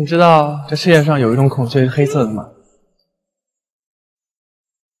你知道这世界上有一种孔雀是黑色的吗？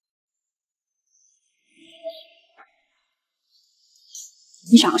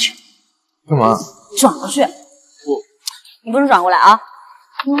你转过去。干嘛？转过去。你不能转过来啊！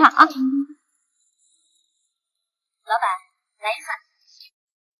听话啊！老板，来一份。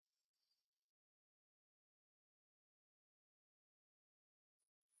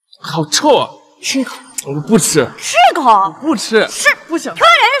好臭啊！吃一口。我不吃。吃一口。不吃。吃。不想。快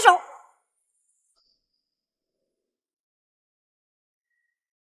点手。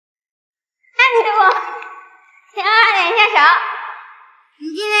爱你的我，请让我点一下手。你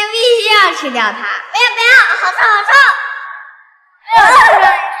今天必须要吃掉它！不要，好臭，好臭！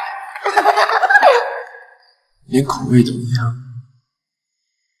连口味都一样。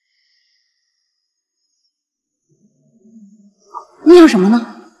你要什么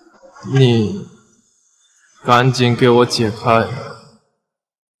呢？你赶紧给我解开！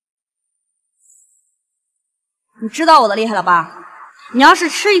你知道我的厉害了吧？你要是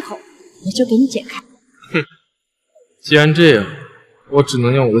吃一口，我就给你解开。哼，既然这样，我只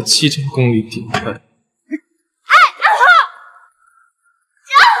能用我的70%功力顶开。哎，安好，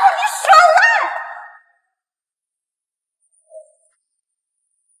家伙，你耍赖！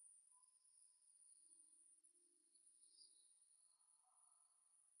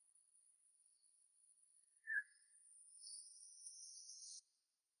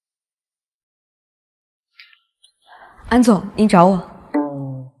安总，您找我？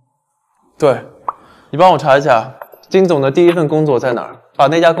对，你帮我查一下金总的第一份工作在哪儿，把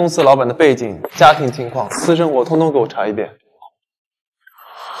那家公司老板的背景、家庭情况、私生活通通给我查一遍。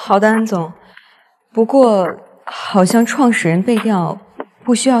好的，安总。不过好像创始人背调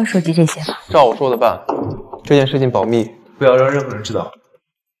不需要涉及这些吧？照我说的办，这件事情保密，不要让任何人知道。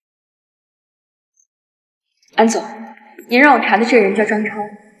安总，您让我查的这人叫张超，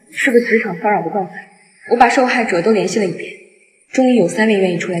是个职场骚扰的惯犯。我把受害者都联系了一遍，终于有3位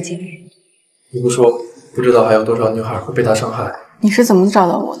愿意出来见面。你不说，不知道还有多少女孩会被他伤害。你是怎么找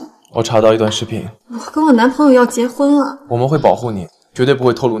到我的？我查到一段视频。我跟我男朋友要结婚了。我们会保护你，绝对不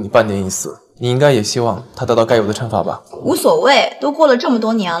会透露你半点隐私。你应该也希望他得到该有的惩罚吧？无所谓，都过了这么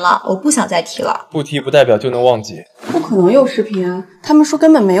多年了，我不想再提了。不提不代表就能忘记。不可能有视频啊，他们说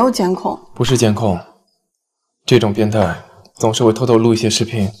根本没有监控。不是监控，这种变态总是会偷偷录一些视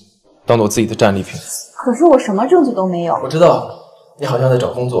频，当做自己的战利品。可是我什么证据都没有。我知道，你好像在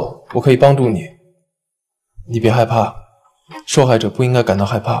找工作，我可以帮助你。你别害怕，受害者不应该感到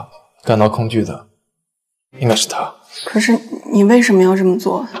害怕，感到恐惧的应该是他。可是你为什么要这么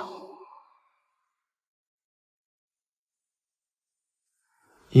做？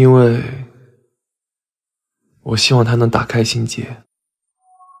因为我希望他能打开心结。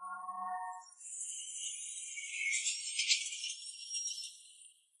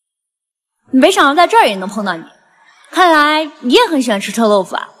没想到在这儿也能碰到你，看来你也很喜欢吃臭豆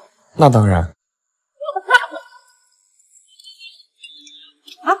腐啊！那当然。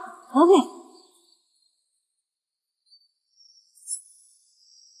啊 ，OK。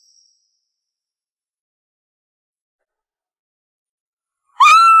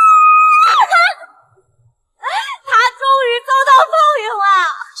他终于遭到报应了！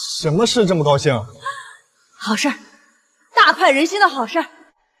什么事这么高兴？好事儿，大快人心的好事儿。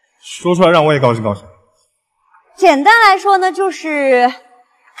说出来让我也高兴高兴。简单来说呢，就是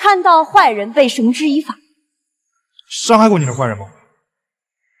看到坏人被绳之以法。伤害过你的坏人吗？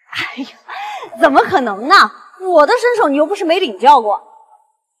哎呀，怎么可能呢？我的身手你又不是没领教过。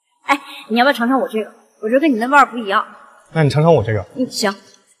哎，你要不要尝尝我这个？我觉得跟你那味儿不一样。那你尝尝我这个。行。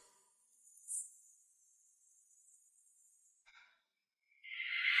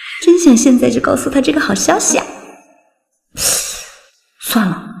真想现在就告诉他这个好消息啊！算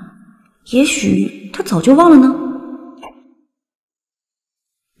了。也许他早就忘了呢，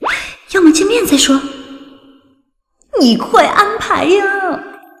要么见面再说。你快安排呀！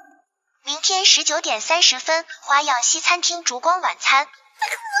明天19点30分，花样西餐厅烛光晚餐。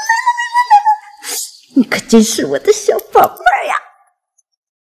你可真是我的小宝贝儿呀！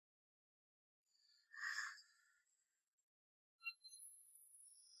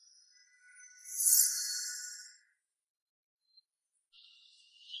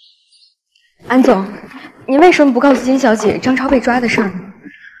安总，您为什么不告诉金小姐张超被抓的事儿呢？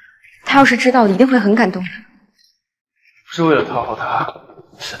她要是知道了，一定会很感动的。不是为了讨好她。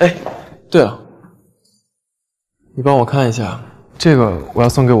哎，对了，你帮我看一下，这个我要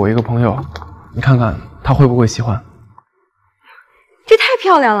送给我一个朋友，你看看他会不会喜欢？这太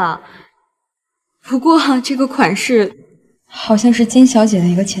漂亮了。不过这个款式好像是金小姐的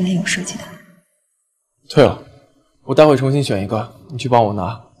一个前男友设计的。对了，我待会重新选一个，你去帮我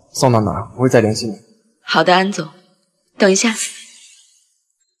拿。送到哪儿？我会再联系你。好的，安总。等一下。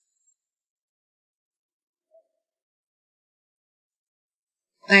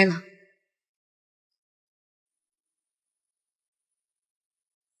歪了。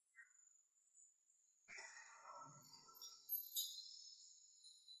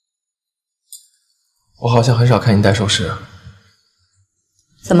我好像很少看你戴首饰。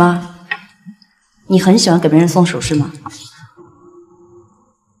怎么？你很喜欢给别人送首饰吗？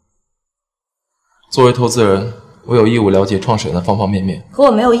作为投资人，我有义务了解创始人的方方面面。可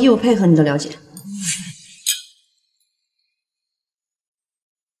我没有义务配合你的了解。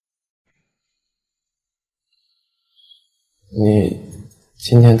你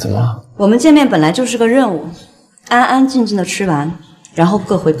今天怎么了？我们见面本来就是个任务，安安静静的吃完，然后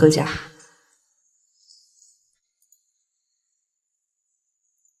各回各家。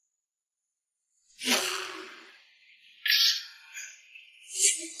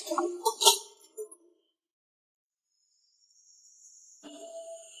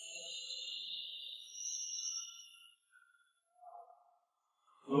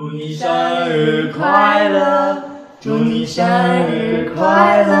祝你生日快乐！祝你生日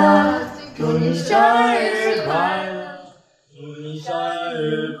快乐！祝你生日快乐！祝你生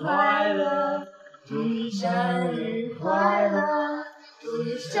日快乐！祝你生日快乐！祝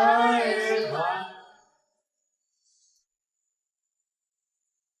你生日快乐！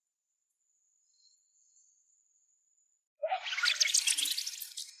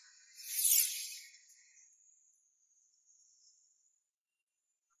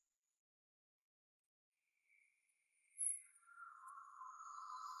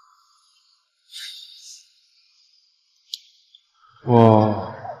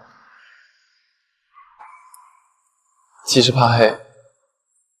我其实怕黑。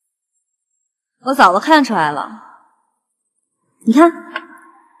我早都看出来了。你看，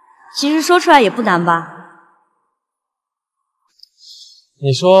其实说出来也不难吧？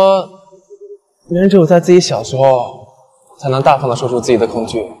你说，人只有在自己小时候，才能大方的说出自己的恐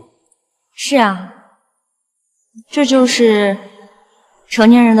惧。是啊，这就是成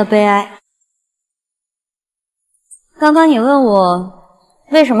年人的悲哀。刚刚你问我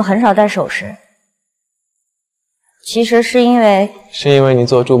为什么很少戴首饰，其实是因为你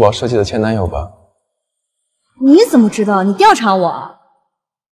做珠宝设计的前男友吧？你怎么知道？你调查我？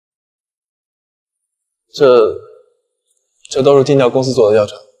这都是金调公司做的调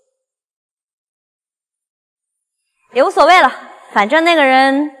查。也无所谓了，反正那个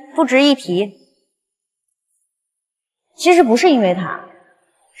人不值一提。其实不是因为他，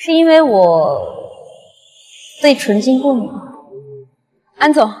是因为我对纯金过敏。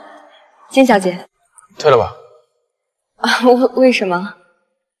安总，金小姐，退了吧。啊，为什么？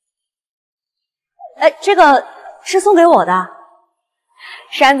哎，这个是送给我的，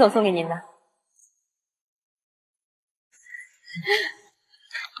是安总送给您的。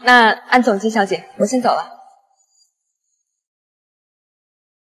那安总，金小姐，我先走了。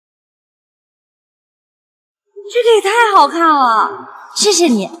这个也太好看了，谢谢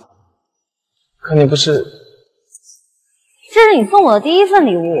你。可你不是……这是你送我的第一份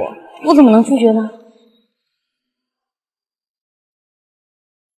礼物，我怎么能拒绝呢？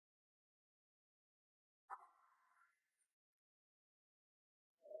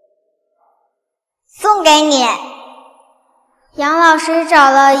送给你。杨老师找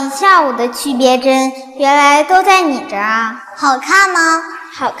了一下午的区别针，原来都在你这儿啊！好看吗？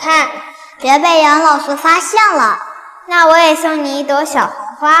好看，别被杨老师发现了。那我也送你一朵小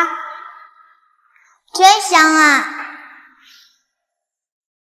红花，真香啊！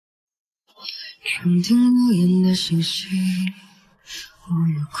窗听无言的星星，我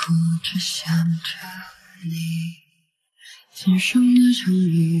又哭着想着你。天上的场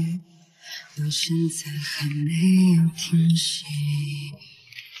雨到现在还没有停息，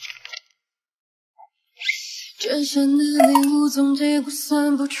捐献的礼物总结估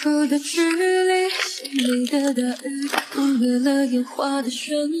算不出的距离，心里的大雨忽略了烟花的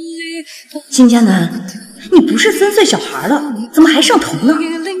绚丽。金家南，你不是3岁小孩了，怎么还上头呢？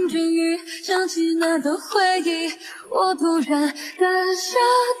想起那段回忆，我突然胆小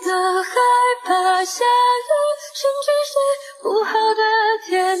的害怕下雨，甚至是不好的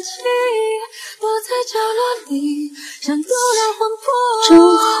天气，躲在角落里想丢掉魂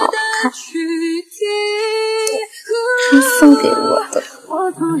魄的躯体。是送给我的，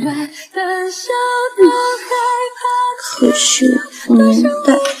我突然胆小的害怕，可是我不能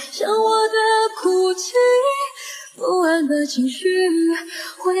戴。像我的哭泣，不安的情绪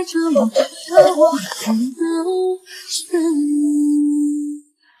会这么直到我不能是你。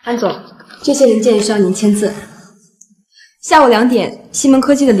安总，这些文件需要您签字。下午2点，西门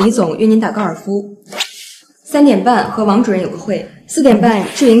科技的李总约您打高尔夫。3点半和王主任有个会。4点半，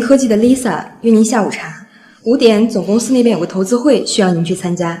智云科技的 Lisa 约您下午茶。5点总公司那边有个投资会需要您去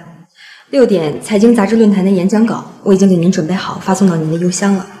参加。6点财经杂志论坛的演讲稿我已经给您准备好，发送到您的邮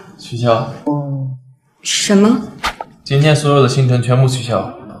箱了。取消。什么？今天所有的行程全部取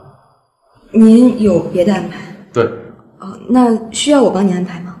消。您有别的安排？对。哦，那需要我帮您安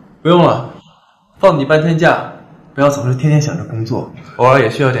排吗？不用了，放你半天假，不要总是天天想着工作，偶尔也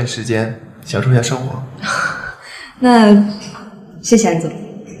需要点时间享受一下生活。那谢谢安总。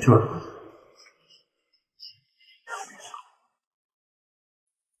去吧。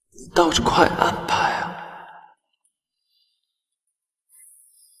倒是快安排啊！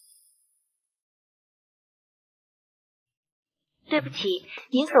对不起，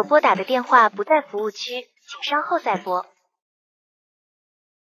您所拨打的电话不在服务区，请稍后再拨。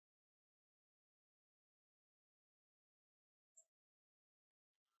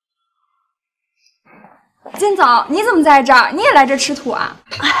金总，你怎么在这儿？你也来这吃土啊？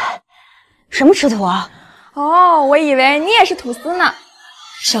什么吃土啊？哦，我以为你也是吐司呢。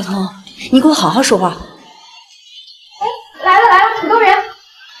小童，你给我好好说话。来了来了，土豆人。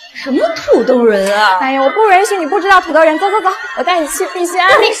什么土豆人啊？哎呀，我不允许你不知道土豆人。走走走，我带你去必须安。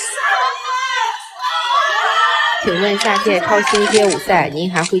请问下届超星街舞赛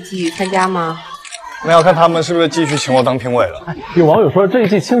您还会继续参加吗？那要看他们是不是继续请我当评委了。有网友说这一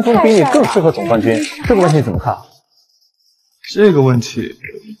季轻松比你更适合总冠军，这个问题你怎么看？这个问题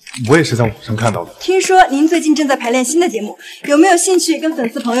我也是在网上看到的。听说您最近正在排练新的节目，有没有兴趣跟粉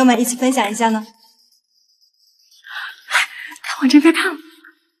丝朋友们一起分享一下呢？看我这边看。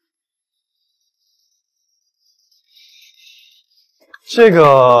这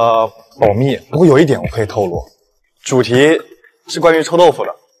个保密，不过有一点我可以透露，主题是关于臭豆腐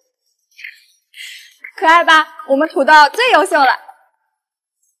的。可爱吧？我们土豆最优秀了。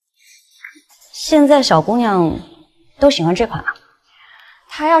现在小姑娘都喜欢这款啊。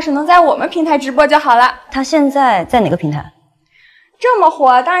她要是能在我们平台直播就好了。她现在在哪个平台？这么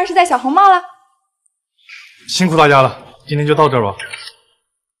火，当然是在小红帽了。辛苦大家了，今天就到这儿吧。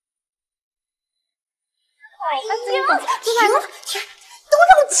停！都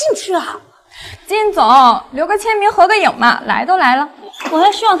让进去啊！金总，留个签名合个影嘛，来都来了。我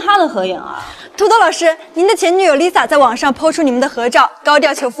还需要他的合影啊。土豆老师，您的前女友 Lisa 在网上抛出你们的合照，高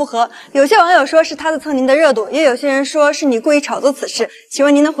调求复合。有些网友说是她在蹭您的热度，也有些人说是你故意炒作此事。请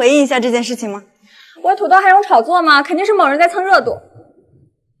问您能回应一下这件事情吗？我土豆还用炒作吗？肯定是某人在蹭热度。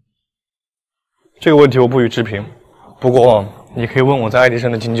这个问题我不予置评，不过你可以问我在爱迪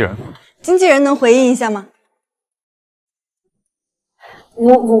生的经纪人。经纪人能回应一下吗？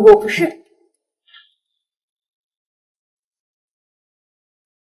我不是。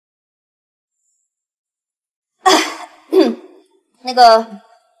那个，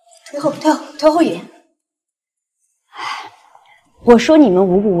退后一点。我说你们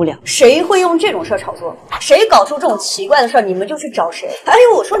无不无聊，谁会用这种事儿炒作？谁搞出这种奇怪的事儿，你们就去找谁。还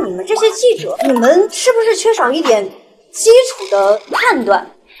有我说你们这些记者，你们是不是缺少一点基础的判断？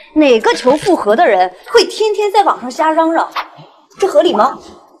哪个求复合的人会天天在网上瞎嚷嚷？这合理吗？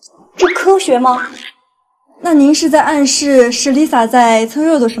这科学吗？那您是在暗示是 Lisa 在蹭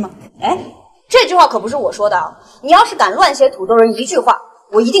热度是吗？哎，这句话可不是我说的啊！你要是敢乱写土豆人一句话，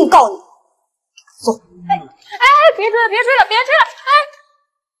我一定告你。走。哎，别追了，别追了，别追了！哎。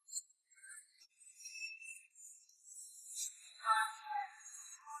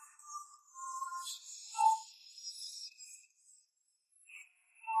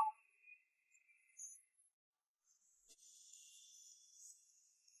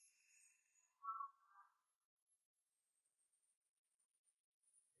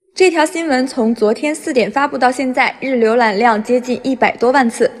这条新闻从昨天4点发布到现在，日浏览量接近100多万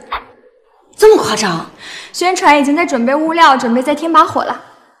次。这么夸张？宣传已经在准备物料，准备再添把火了。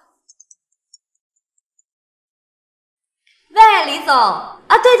喂，李总啊，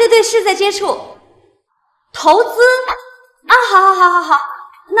对，是在接触投资啊，好，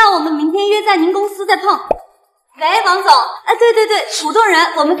那我们明天约在您公司再碰。喂，王总，啊，对，土豆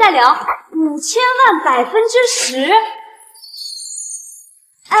人，我们再聊5000万10%。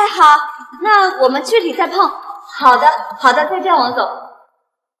哎，好，那我们具体再碰。好的，再见，王总。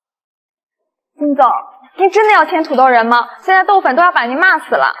金总，您真的要签土豆人吗？现在豆粉都要把您骂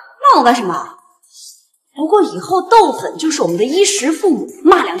死了。骂我干什么？不过以后豆粉就是我们的衣食父母，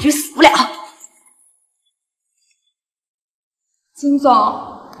骂两句死不了。金总，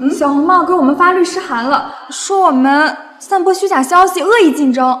小红帽给我们发律师函了，说我们散播虚假消息，恶意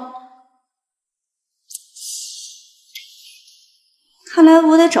竞争。看来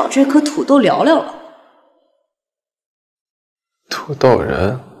我得找这颗土豆聊聊了。土豆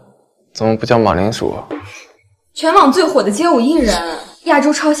人怎么不叫马铃薯？全网最火的街舞艺人，亚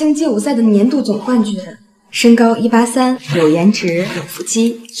洲超星街舞赛的年度总冠军，身高183，有颜值，有腹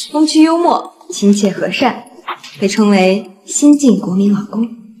肌，风趣幽默，亲切和善，被称为新晋国民老公。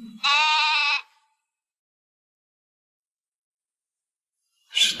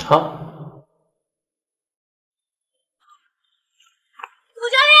是他。涂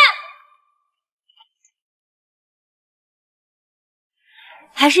教练，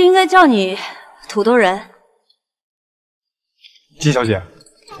还是应该叫你土豆人。季小姐，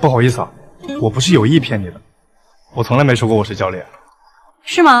不好意思啊，我不是有意骗你的，我从来没说过我是教练。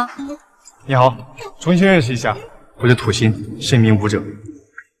是吗？你好，重新认识一下，我是土星，是一名舞者。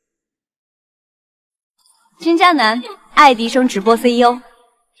金佳楠，爱迪生直播 CEO。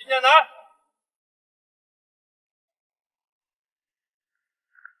金佳楠，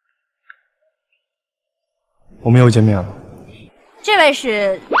我们又见面了。这位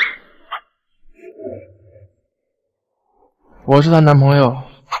是，我是她男朋友。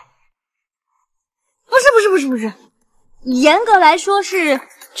不是，严格来说是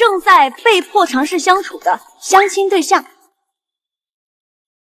正在被迫尝试相处的相亲对象。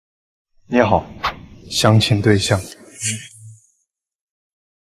你好，相亲对象。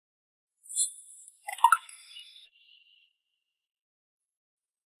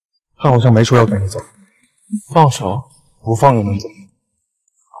他好像没说要跟你走。放手？不放就能走。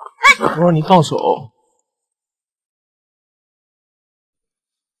我说你放手。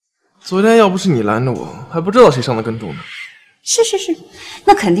昨天要不是你拦着我，还不知道谁上的跟头呢。是，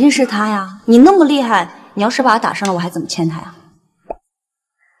那肯定是他呀！你那么厉害，你要是把他打伤了，我还怎么签他呀？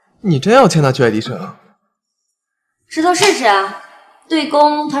你真要牵他去爱迪生？指头试试啊！对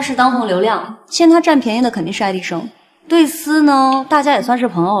公他是当红流量，欠他占便宜的肯定是爱迪生。对私呢，大家也算是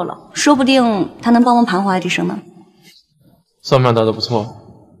朋友了，说不定他能帮忙盘活爱迪生呢。算盘打得不错，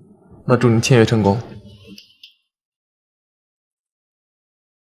那祝你签约成功。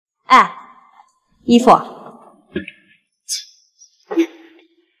哎，衣服。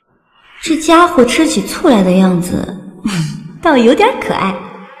这家伙吃起醋来的样子，倒有点可爱。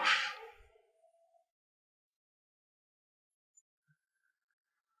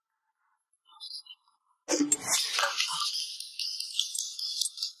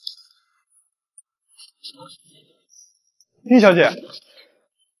易小姐，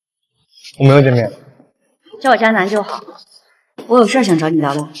我们又见面。叫我佳楠就好，我有事想找你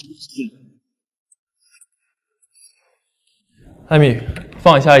聊聊。艾米，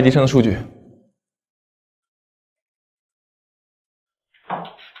放一下爱迪生的数据。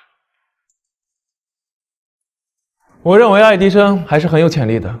我认为爱迪生还是很有潜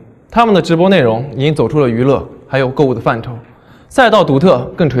力的，他们的直播内容已经走出了娱乐还有购物的范畴，赛道独特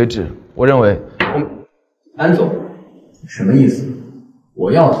更垂直。我认为我们安总，什么意思？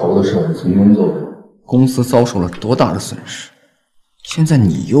我要投的是我们曾工作的公司遭受了多大的损失，现在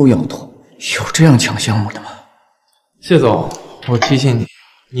你又要投，有这样抢项目的吗？谢总，我提醒你，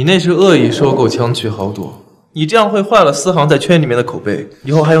你那是恶意收购、强取豪夺，你这样会坏了私行在圈里面的口碑，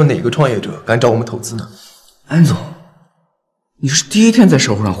以后还有哪个创业者敢找我们投资呢？安总，你是第一天在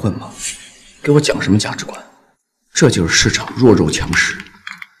社会上混吗？给我讲什么价值观？这就是市场弱肉强食。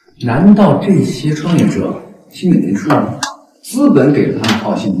难道这些创业者心里没数吗？资本给了他们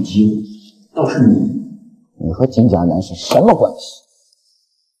套现的机会，倒是你和金佳楠是什么关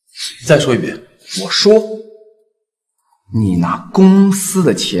系？再说一遍。我说，你拿公司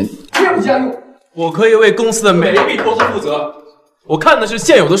的钱借不家用。我可以为公司的每一笔投资负责。我看的是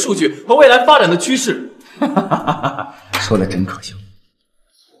现有的数据和未来发展的趋势。说的真可笑。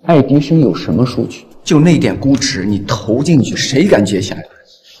爱迪生有什么数据？就那点估值，你投进去，谁敢接下来？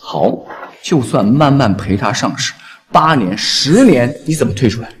好，就算慢慢陪他上市，8年、10年，你怎么退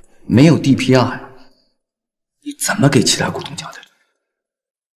出来？没有 DPR， 你怎么给其他股东交代？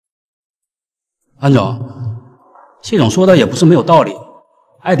安总，谢总说的也不是没有道理。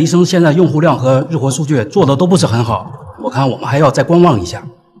爱迪生现在用户量和日活数据做的都不是很好，我看我们还要再观望一下，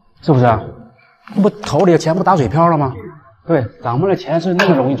是不是？这不头里的钱不打水漂了吗？对，咱们的钱是那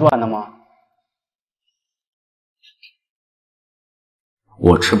么容易赚的吗？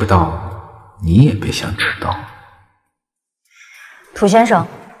我吃不到，你也别想吃到。涂先生，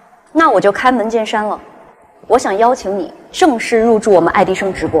那我就开门见山了，我想邀请你正式入驻我们爱迪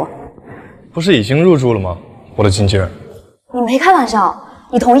生直播。不是已经入驻了吗？我的经纪人。你没开玩笑，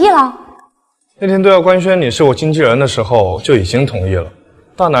你同意了？那天对外官宣你是我经纪人的时候就已经同意了。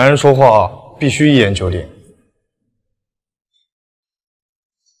大男人说话必须一言九鼎。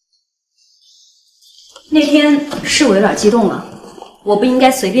那天是我有点激动了，我不应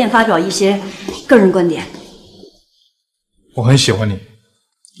该随便发表一些个人观点。我很喜欢你。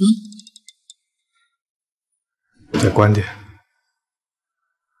你的观点。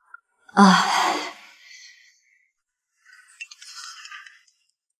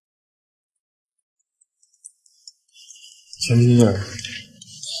前经纪人。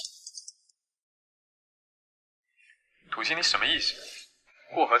土星，你什么意思？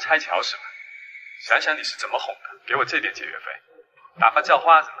过河拆桥是吧？想想你是怎么哄的，给我这点解约费，打发叫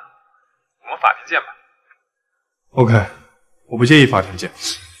花子呢？我们法庭见吧。OK， 我不介意法庭见，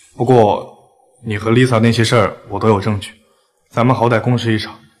不过你和 Lisa 那些事儿我都有证据，咱们好歹公事一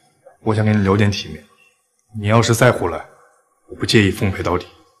场，我想给你留点体面。你要是再胡来，我不介意奉陪到底。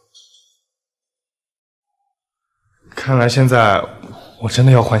看来现在我真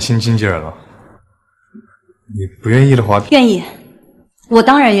的要换新经纪人了。你不愿意的话，愿意，我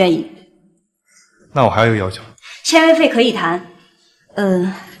当然愿意。那我还有一个要求，签约费可以谈，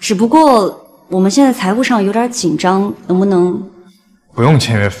只不过我们现在财务上有点紧张，能不能？不用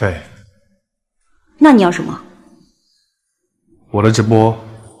签约费。那你要什么？我的直播。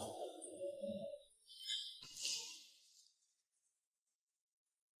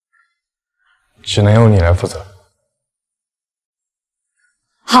只能由你来负责。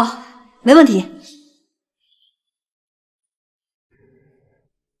好，没问题。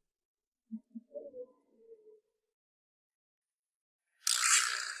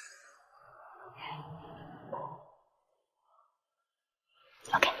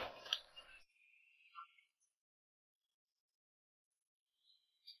OK。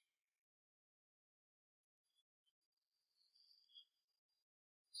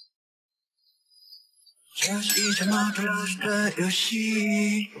这是一场冒着老师的游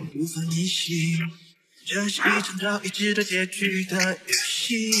戏，无法逆袭。这是一场早已知道结局的游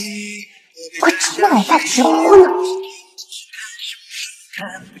戏。我出来在直播呢。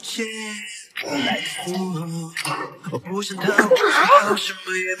看不见，我不想逃避，我什么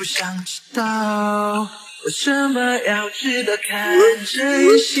也不想知道。为什么要知道看着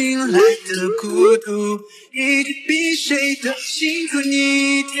眼醒来的孤独？一直比谁都清楚，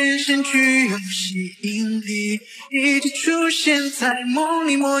你天生具有吸引力，一直出现在梦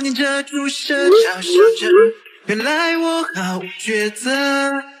里，默念着注射，嘲笑着。原来我毫无抉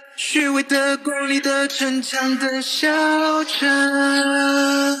择，虚伪的功利的逞强的笑着。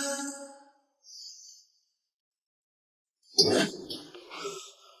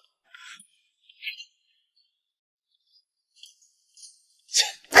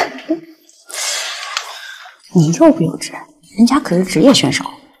你幼不幼稚？人家可是职业选手。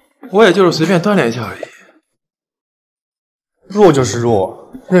我也就是随便锻炼一下而已。弱就是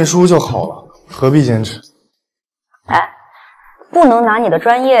弱，认输就好了，何必坚持？哎，不能拿你的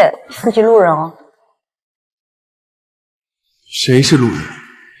专业刺激路人哦。谁是路人？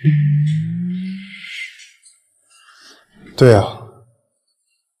对啊，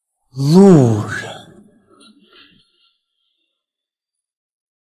路人。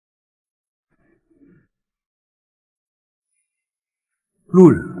路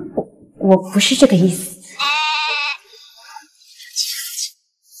人，我不是这个意思。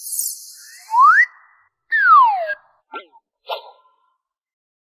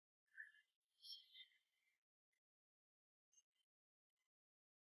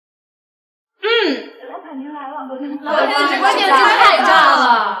老板您来了，昨天直播间太炸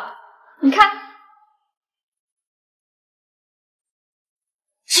了，你看。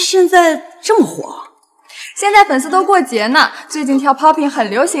这现在这么火？现在粉丝都过节呢，最近跳 popping 很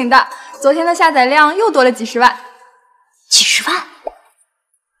流行的，昨天的下载量又多了几十万。几十万？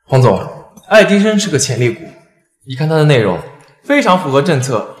黄总，爱迪生是个潜力股，一看它的内容，非常符合政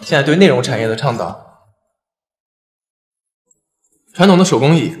策现在对内容产业的倡导。传统的手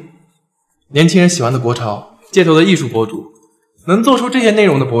工艺，年轻人喜欢的国潮，街头的艺术博主，能做出这些内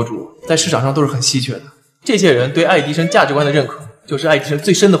容的博主，在市场上都是很稀缺的。这些人对爱迪生价值观的认可，就是爱迪生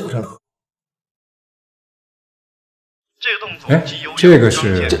最深的护城河。哎，这个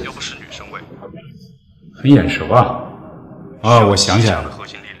是很眼熟啊！啊，我想起来了，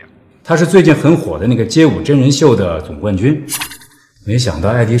他是最近很火的那个街舞真人秀的总冠军，没想到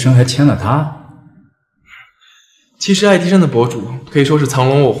爱迪生还签了他。其实爱迪生的博主可以说是藏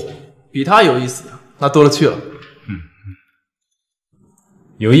龙卧虎，比他有意思的那多了去了。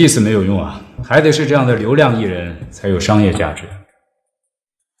有意思没有用啊，还得是这样的流量艺人才有商业价值。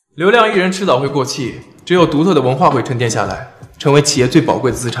流量艺人迟早会过气，只有独特的文化会沉淀下来，成为企业最宝贵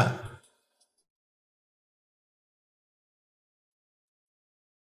的资产。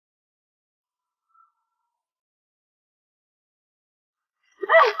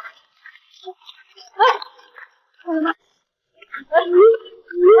我的妈！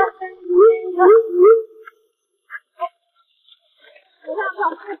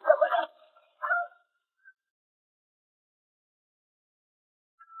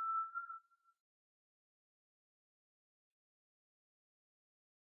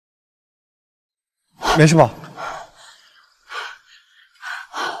没事吧？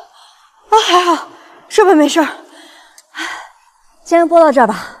啊，还好，设备没事儿。先播到这儿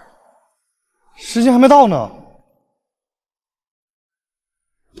吧。时间还没到呢。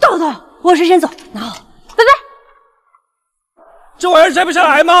到了，我是先走，拿好，拜拜。这玩意儿摘不下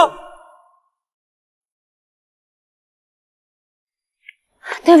来吗？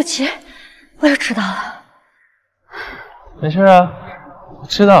对不起，我又迟到了。没事啊，我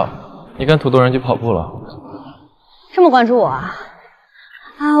知道你跟土豆人去跑步了。这么关注我啊？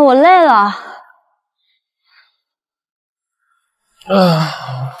啊，我累了。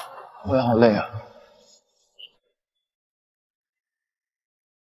我也好累啊。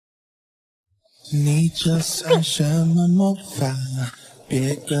你这算什么魔法？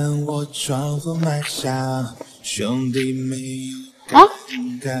别跟我装疯卖傻，兄弟没有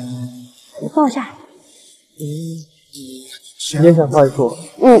勇敢。你放我下。你也想画一幅？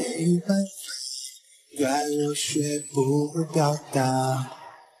怪我学不会表达。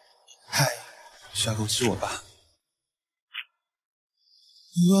嗨，小狗是我吧？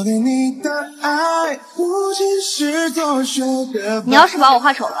我给你的爱不只是作秀的。你要是把我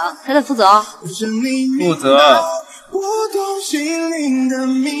画丑了，还得负责哦。负责。我懂心灵的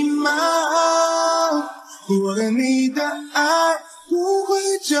密码。我给你的爱不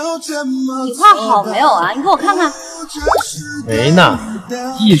会就这么。你画好没有啊？你给我看看。没呢，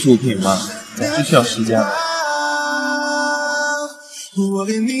艺术品嘛，总是需要时间的。我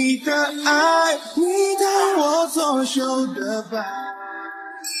给你的爱，你当我作秀的白。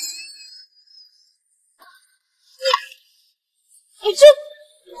你这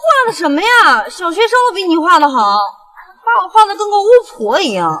画的什么呀？小学生都比你画的好，把我画的跟个巫婆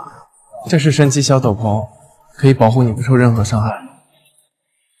一样。这是神奇小斗篷，可以保护你不受任何伤害。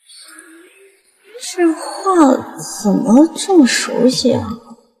这画怎么这么熟悉啊？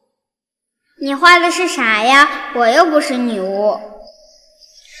你画的是啥呀？我又不是女巫。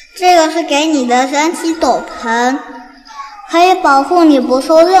这个是给你的神奇斗篷，可以保护你不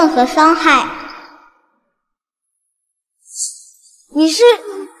受任何伤害。你是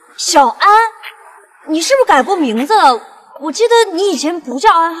小安？你是不是改过名字了？我记得你以前不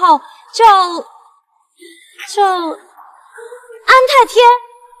叫安浩，叫安太天。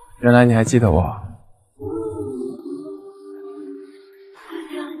原来你还记得我。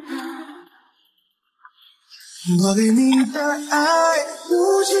我给你的爱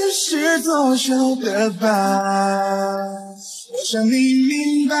不只是作秀的白，我想你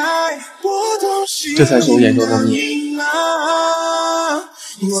明白，我懂心。这才是我眼中的你。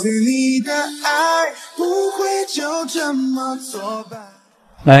我给你的爱不会就这么作败。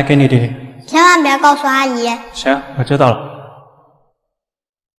来，给你弟弟。千万别告诉阿姨。行，我知道了。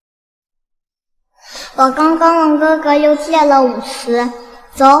我刚刚问哥哥又借了50，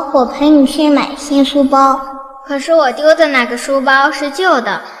走，我陪你去买新书包。可是我丢的那个书包是旧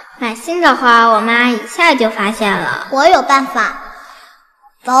的，买新的话，我妈一下就发现了。我有办法，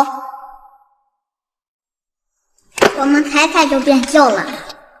走，我们踩踩就变旧了。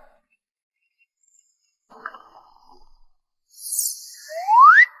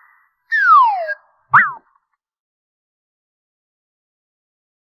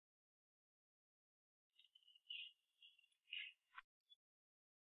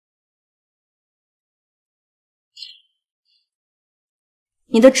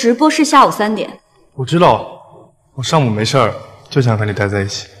你的直播是下午3点。我知道，我上午没事儿，就想和你待在一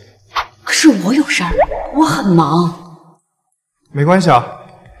起。可是我有事儿，我很忙。没关系啊，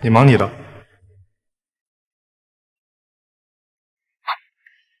你忙你的。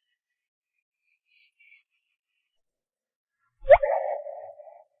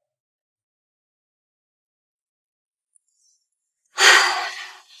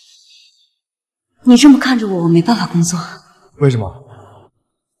你这么看着我，我没办法工作。为什么？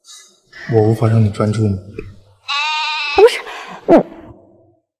我无法让你专注吗？不是，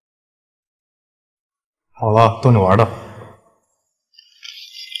好了，逗你玩的。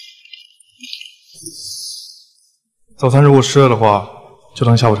早餐如果吃了的话，就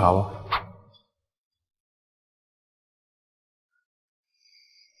当下午茶吧。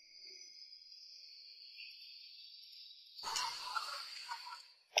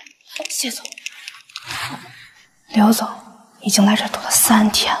谢总，刘总已经来这躲了3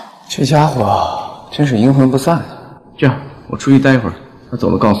天了。这家伙真是阴魂不散啊！这样，我出去待一会儿，他走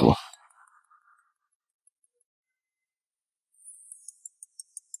了告诉我。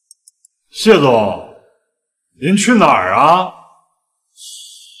谢总，您去哪儿啊？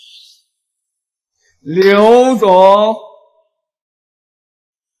刘总，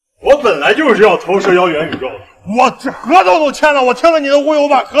我本来就是要投射妖元宇宙的，我这合同都签了，我听了你的忽悠，我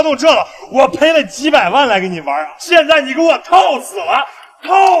把合同撤了，我赔了几百万来给你玩啊！现在你给我套死了！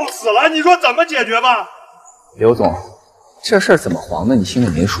套死了！你说怎么解决吧？刘总，这事儿怎么黄的？你心里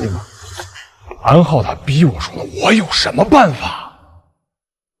没数吗？安浩他逼我说的，我有什么办法？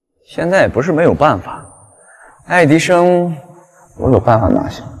现在也不是没有办法，爱迪生，我有办法拿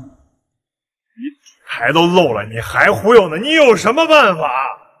下。你牌都露了，你还忽悠呢？你有什么办法？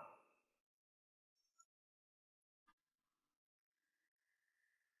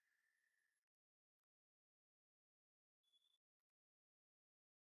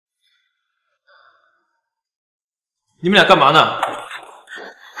你们俩干嘛呢？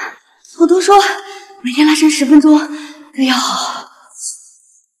我都说每天拉伸10分钟对腰好。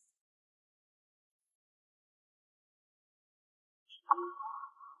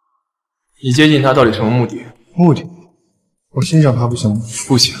你接近他到底什么目的？目的？我欣赏他不行吗？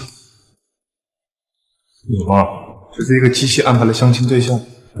不行。你嘛，只是一个机器安排的相亲对象，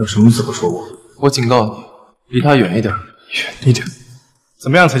有什么资格说我？我警告你，离他远一点。远一点？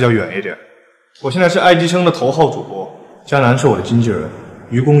怎么样才叫远一点？我现在是爱迪生的头号主播，江南是我的经纪人，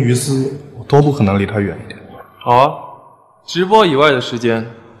于公于私，我都不可能离他远一点。好啊，直播以外的时间，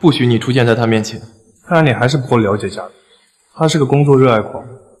不许你出现在他面前。看来你还是不够了解佳丽，他是个工作热爱狂，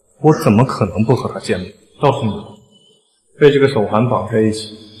我怎么可能不和他见面？告诉你，被这个手环绑在一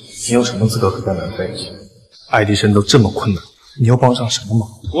起，你有什么资格和江南在一起？爱迪生都这么困难，你又帮上什么忙？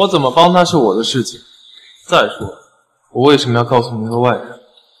我怎么帮他是我的事情。再说，我为什么要告诉你一个外人？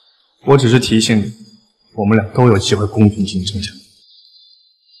我只是提醒你，我们俩都有机会公平竞争下。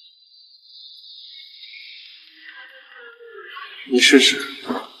你试试。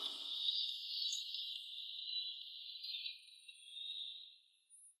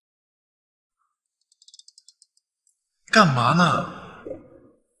干嘛呢？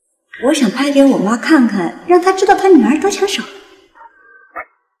我想拍给我妈看看，让她知道她女儿多抢手。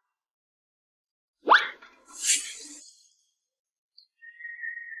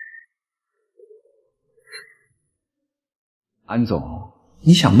安总，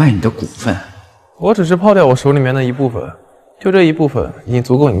你想卖你的股份？我只是抛掉我手里面的一部分，就这一部分已经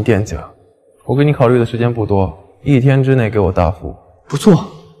足够你垫脚。我给你考虑的时间不多，1天之内给我答复。不错，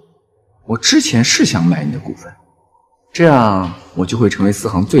我之前是想买你的股份，这样我就会成为4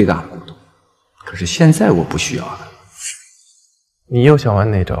行最大的股东。可是现在我不需要了。你又想玩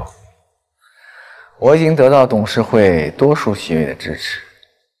哪招？我已经得到董事会多数席位的支持，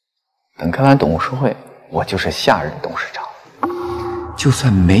等开完董事会，我就是下任董事长。就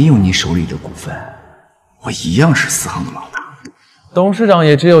算没有你手里的股份，我一样是4行的老大。董事长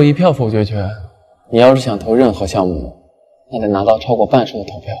也只有1票否决权。你要是想投任何项目，那得拿到超过半数的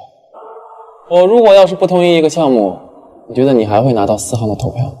投票。我如果要是不同意一个项目，你觉得你还会拿到4行的投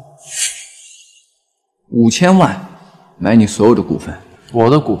票吗？5000万买你所有的股份。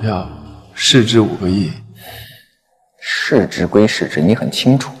我的股票市值5个亿。市值归市值，你很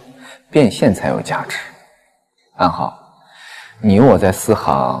清楚，变现才有价值。安好，你我在4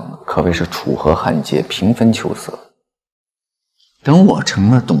行可谓是楚河汉界，平分秋色。等我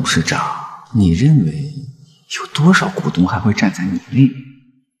成了董事长，你认为有多少股东还会站在你那边？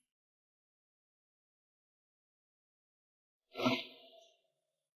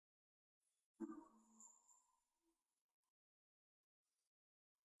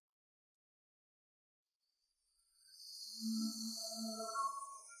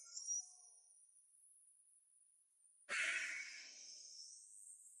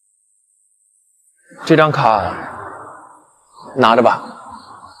这张卡拿着吧。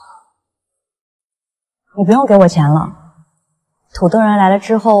你不用给我钱了。土豆人来了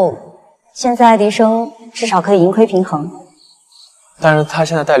之后，现在爱迪生至少可以盈亏平衡。但是他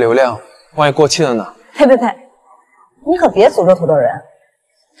现在带流量，万一过气了呢？呸！你可别诅咒土豆人，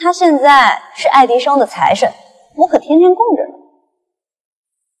他现在是爱迪生的财神，我可天天供着呢。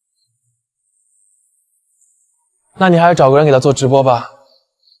那你还是找个人给他做直播吧。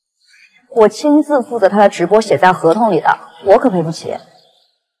我亲自负责他的直播，写在合同里的，我可赔不起。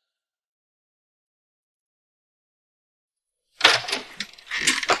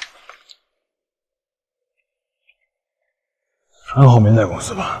安浩没在公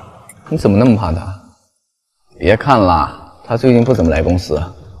司吧？你怎么那么怕他？别看了，他最近不怎么来公司，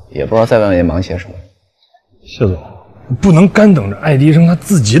也不知道在外面忙些什么。谢总，你不能干等着爱迪生他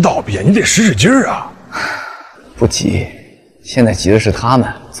自己倒闭，你得使使劲儿啊！不急，现在急的是他们。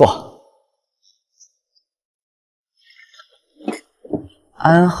坐。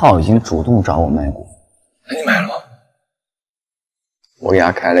安浩已经主动找我卖股，那你买了吗？我给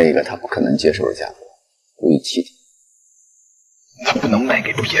他开了一个他不可能接受的价格，故意欺负。他不能卖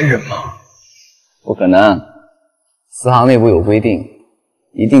给别人吗？不可能，4行内部有规定，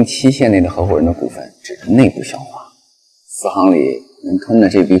一定期限内的合伙人的股份只能内部消化。4行里能吞了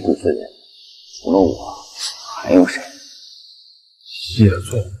这笔股份的人，除了我，还有谁？谢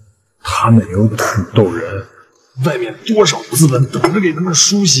总，他们有土豆人，外面多少资本等着给他们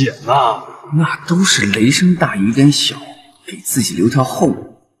输血呢？那都是雷声大雨点小，给自己留条后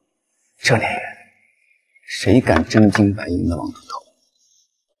路。这类人，谁敢真金白银的往出投？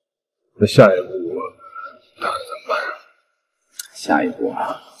那下一步打算怎么办啊？下一步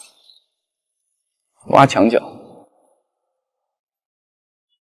啊，挖墙脚。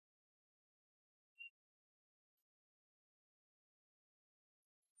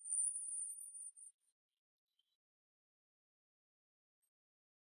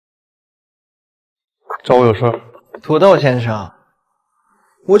找我有事？土豆先生，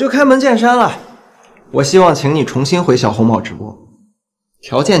我就开门见山了，我希望请你重新回小红帽直播，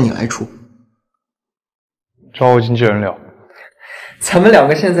条件你来出。找我经纪人聊。咱们两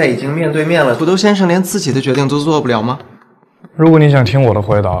个现在已经面对面了，土豆先生连自己的决定都做不了吗？如果你想听我的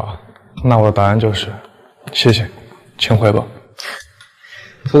回答，那我的答案就是谢谢，请回吧。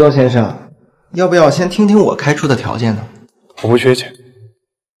土豆先生，要不要先听听我开出的条件呢？我不缺钱。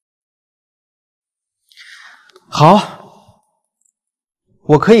好，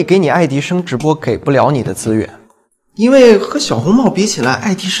我可以给你爱迪生直播给不了你的资源，因为和小红帽比起来，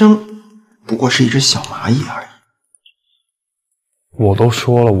爱迪生不过是一只小蚂蚁而已。我都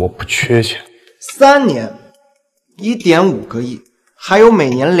说了我不缺钱。3年，1.5个亿，还有每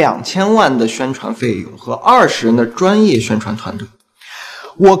年2000万的宣传费用和20人的专业宣传团队，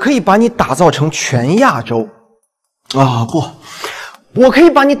我可以把你打造成全亚洲，不。我可以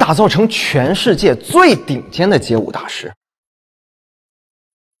把你打造成全世界最顶尖的街舞大师。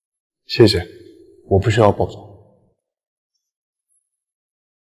谢谢，我不需要报酬。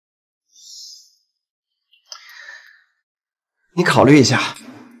你考虑一下，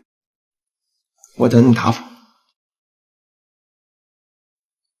我等你答复。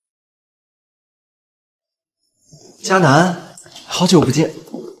迦南，好久不见。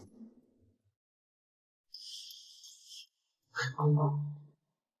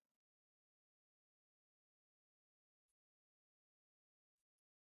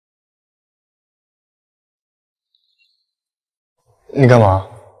你干嘛？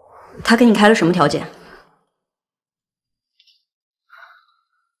他给你开了什么条件？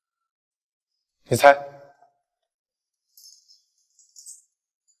你猜？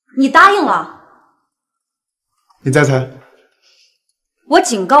你答应了。你再猜？我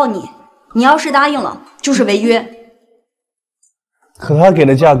警告你，你要是答应了，就是违约。可他给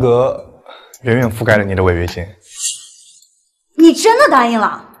的价格远远覆盖了你的违约金。你真的答应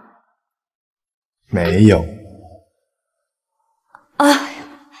了？没有。哎，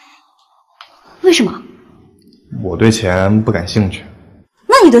为什么？我对钱不感兴趣。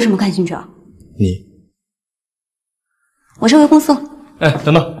那你对什么感兴趣啊？你。我先回公司了。哎，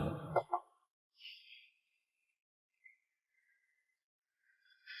等等。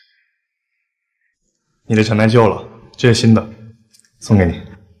你的床单旧了，这是新的，送给你。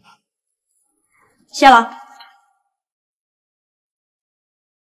谢了。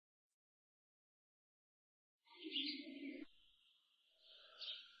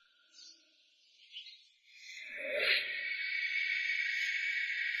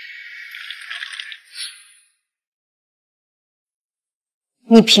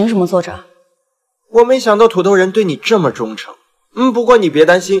你凭什么坐这儿？我没想到土豆人对你这么忠诚。不过你别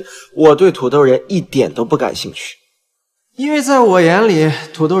担心，我对土豆人一点都不感兴趣，因为在我眼里，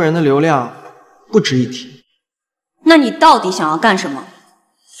土豆人的流量不值一提。那你到底想要干什么？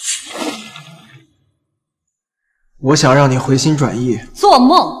我想让你回心转意。做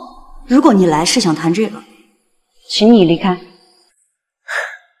梦！如果你来是想谈这个，请你离开。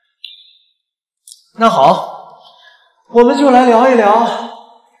那好，我们就来聊一聊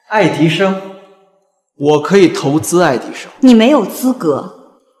爱迪生。我可以投资爱迪生。你没有资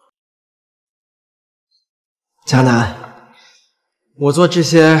格。迦南，我做这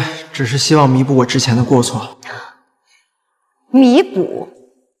些只是希望弥补我之前的过错。弥补？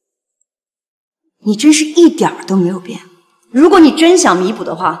你真是一点儿都没有变。如果你真想弥补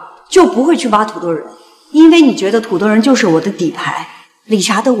的话，就不会去挖土豆人，因为你觉得土豆人就是我的底牌。理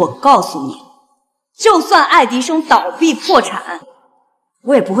查德，我告诉你，就算爱迪生倒闭破产，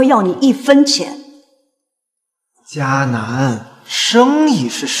我也不会要你1分钱。迦南，生意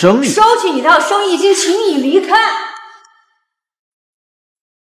是生意，收起你的生意经，请你离开。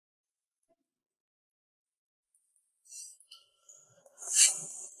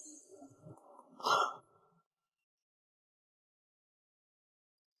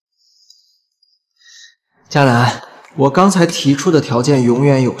迦南，我刚才提出的条件永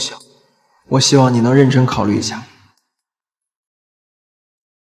远有效，我希望你能认真考虑一下。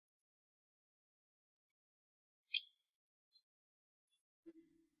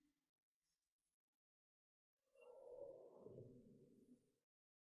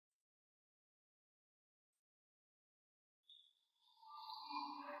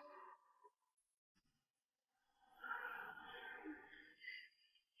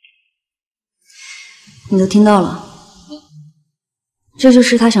你都听到了，这就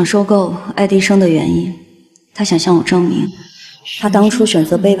是他想收购爱迪生的原因。他想向我证明，他当初选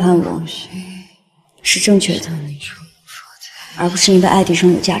择背叛我是正确的，而不是因为爱迪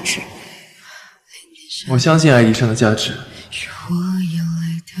生有价值。我相信爱迪生的价值。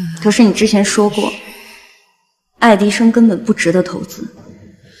可是你之前说过，爱迪生根本不值得投资。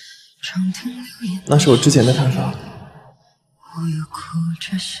那是我之前的看法。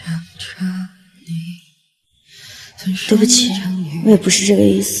对不起，我也不是这个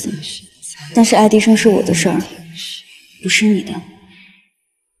意思。但是爱迪生是我的事儿，不是你的。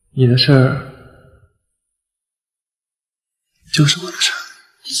你的事儿就是我的事儿。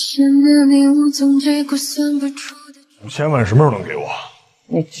5000万什么时候能给我？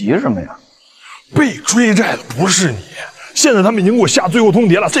你急什么呀？被追债的不是你，现在他们已经给我下最后通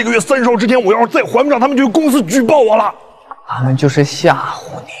牒了。这个月30号之前，我要是再还不上，他们就去公司举报我了。他们就是吓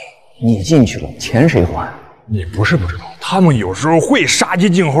唬你，你进去了，钱谁还？你不是不知道，他们有时候会杀鸡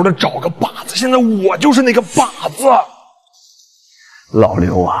儆猴的找个靶子，现在我就是那个靶子。老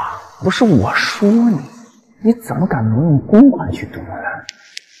刘啊，不是我说你，你怎么敢挪用公款去赌呢？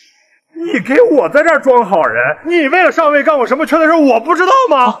你给我在这儿装好人，你为了上位干过什么缺德事我不知道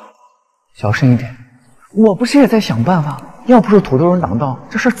吗？小声一点，我不是也在想办法，要不是土豆人挡道，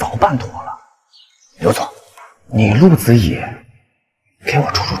这事早办妥了。刘总，你陆子野，给我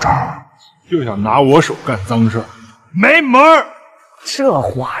出招啊！就想拿我手干脏事，没门儿！这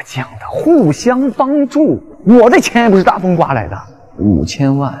话讲的互相帮助，我的钱也不是大风刮来的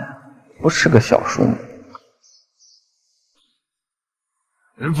，5000万不是个小数目。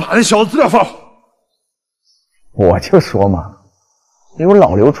人把那小子资料放好。我就说嘛，有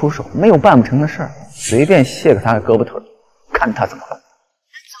老刘出手，没有办不成的事儿，随便卸个他的胳膊腿，看他怎么办。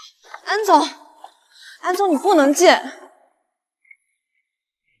安总，你不能进。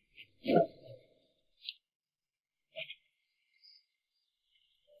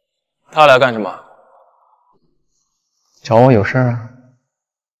他来干什么？找我有事啊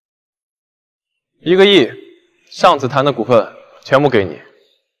1个亿，上次谈的股份全部给你。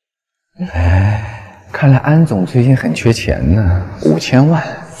哎，看来安总最近很缺钱呢，5000万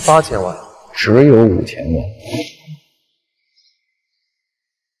，8000万，只有5000万。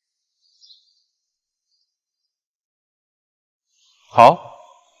好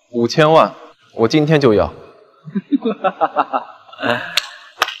，5000万，我今天就要。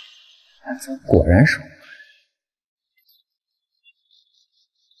安总果然爽。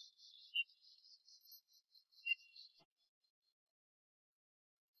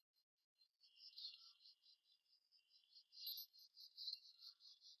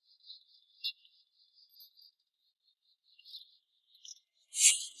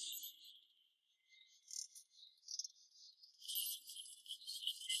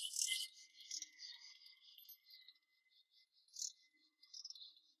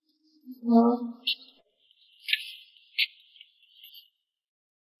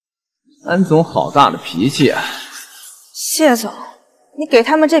安总好大的脾气啊！谢总，你给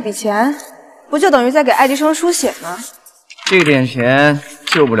他们这笔钱，不就等于在给爱迪生输血吗？这点钱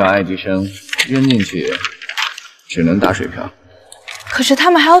救不了爱迪生，扔进去只能打水漂。可是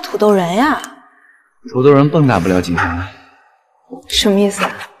他们还有土豆人呀。土豆人蹦跶不了几天。什么意思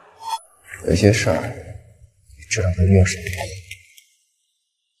啊？有些事儿，你知道的越少。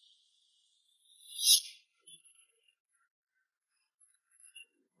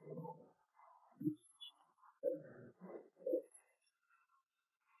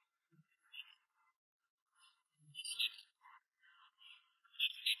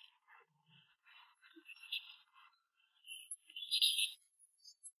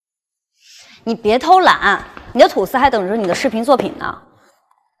你别偷懒，你的吐司还等着你的视频作品呢。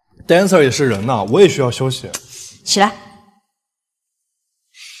dancer 也是人呐，我也需要休息。起来，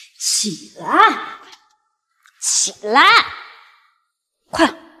起来，起来，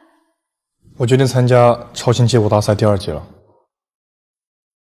快！我决定参加超新街舞大赛第2季了。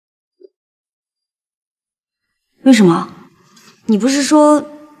为什么？你不是说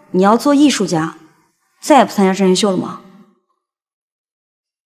你要做艺术家，再也不参加真人秀了吗？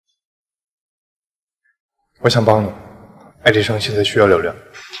我想帮你，爱迪生现在需要流量。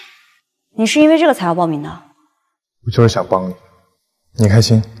你是因为这个才要报名的？我就是想帮你，你开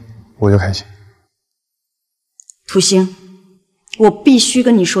心，我就开心。土星，我必须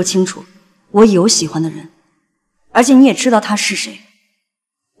跟你说清楚，我有喜欢的人，而且你也知道他是谁。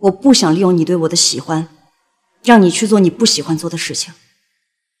我不想利用你对我的喜欢，让你去做你不喜欢做的事情。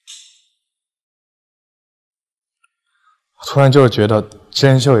我突然就是觉得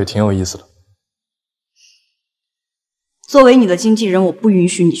真人秀也挺有意思的。作为你的经纪人，我不允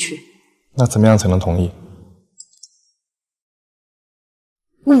许你去，那怎么样才能同意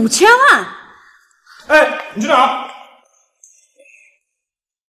？5000万！哎，你去哪儿？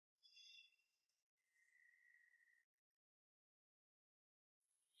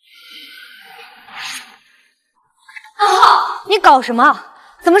阿浩，你搞什么？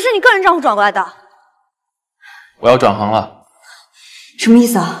怎么是你个人账户转过来的？我要转行了。什么意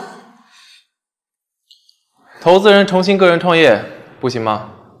思啊？投资人重新个人创业，不行吗？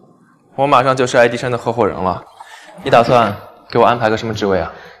我马上就是爱迪生的合伙人了，你打算给我安排个什么职位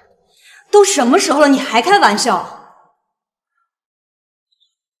啊？都什么时候了，你还开玩笑？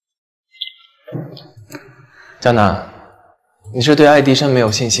江南，你是对爱迪生没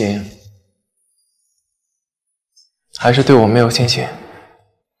有信心，还是对我没有信心？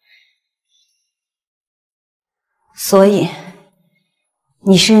所以，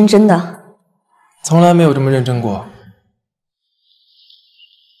你是认真的？从来没有这么认真过。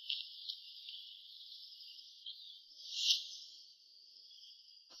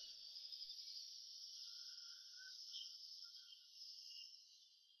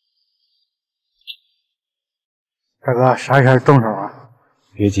大哥，啥时候动手啊？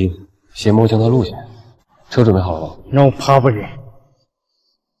别急，先摸清他路线。车准备好了吗？让我趴不去。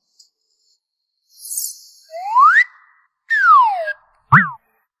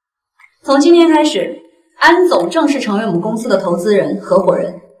从今天开始，安总正式成为我们公司的投资人、合伙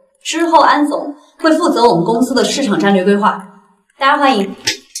人。之后，安总会负责我们公司的市场战略规划。大家欢迎。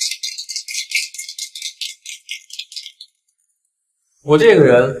我这个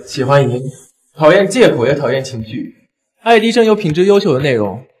人喜欢赢，讨厌借口也讨厌情绪。爱迪生有品质优秀的内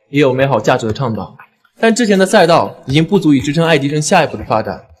容，也有美好价值的倡导，但之前的赛道已经不足以支撑爱迪生下一步的发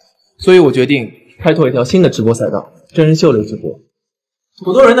展，所以我决定开拓一条新的直播赛道——真人秀类直播。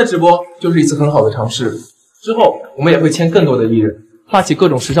土豆人的直播就是一次很好的尝试。之后我们也会签更多的艺人，发起各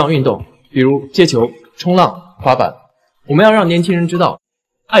种时尚运动，比如接球、冲浪、滑板。我们要让年轻人知道，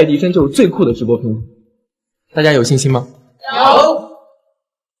爱迪生就是最酷的直播平台。大家有信心吗？有。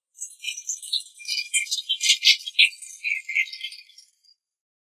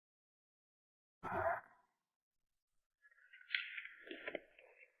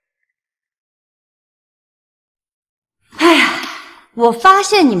哎呀，我发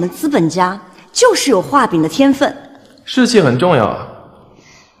现你们资本家就是有画饼的天分。士气很重要啊。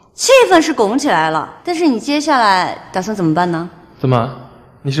气氛是拱起来了，但是你接下来打算怎么办呢？怎么？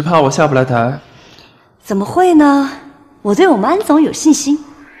你是怕我下不来台？怎么会呢？我对我们安总有信心。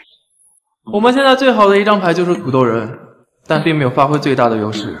我们现在最好的一张牌就是土豆人，但并没有发挥最大的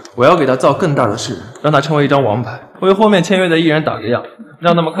优势。我要给他造更大的势，让他成为一张王牌，为后面签约的艺人打个样，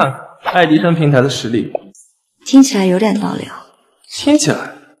让他们看看爱迪生平台的实力。听起来有点道理啊。听起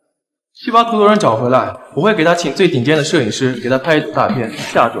来，去把土豆人找回来，我会给他请最顶尖的摄影师，给他拍一组大片。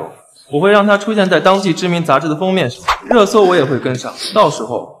下周我会让他出现在当季知名杂志的封面上，热搜我也会跟上。到时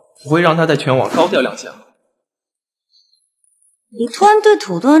候我会让他在全网高调亮相。你突然对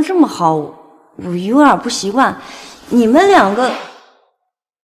土豆人这么好，我有点不习惯。你们两个，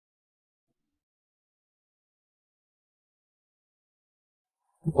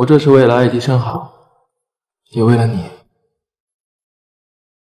我这是为了爱迪生好，也为了你。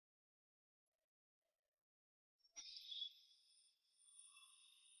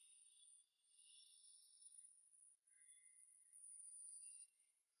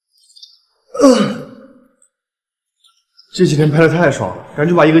这几天拍的太爽了，感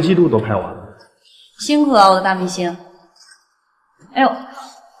觉把一个季度都拍完了。辛苦了，我的大明星。哎呦，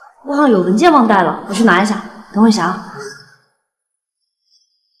我好像有文件忘带了，我去拿一下。等我一下啊。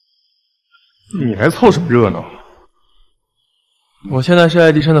你还凑什么热闹？我现在是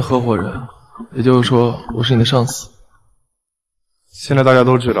爱迪生的合伙人，也就是说，我是你的上司。现在大家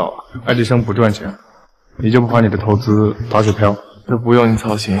都知道，爱迪生不赚钱，你就不怕你的投资打水漂？这不用你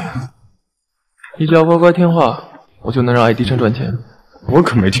操心，你只要乖乖听话，我就能让爱迪生赚钱。我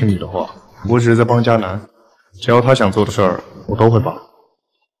可没听你的话，我只是在帮佳楠，只要他想做的事儿，我都会帮。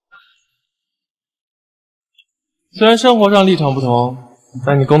虽然生活上立场不同，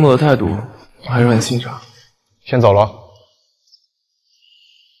但你工作的态度我还是很欣赏。先走了，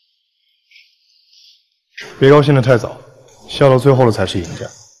别高兴得太早，笑到最后的才是赢家。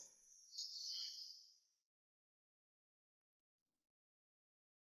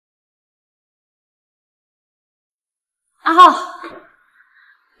阿浩，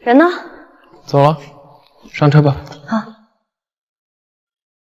人呢？走了，上车吧。好。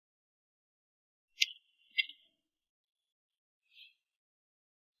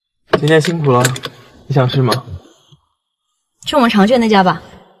今天辛苦了，你想吃吗？去我们长卷那家吧。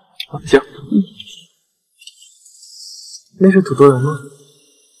行。那是土豆人吗？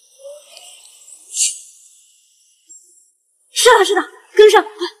是的，跟上，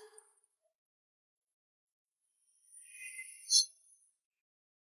快！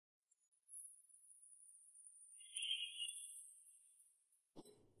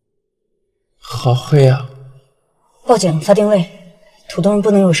好黑啊！报警，发定位，土豆人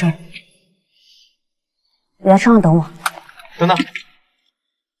不能有事儿。你在车上等我。等等，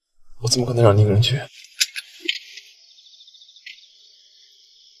我怎么可能让你一个人去？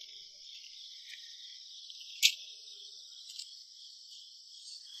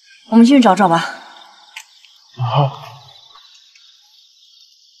我们进去找找吧。好。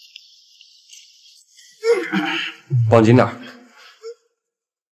绑紧点儿。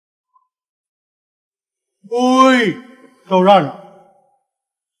喂，都让着。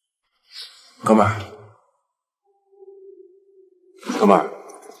哥们儿，哥们儿，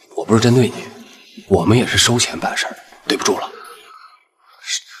我不是针对你，我们也是收钱办事儿，对不住了。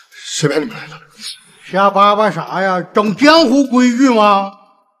谁派你们来的？瞎叭叭啥呀？整江湖规矩吗？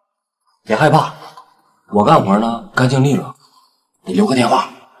别害怕，我干活呢干净利落。你留个电话，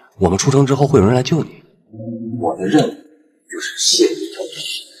我们出城之后会有人来救你。我的任务就是卸你一条人。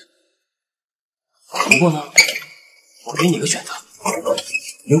不过呢，我给你个选择，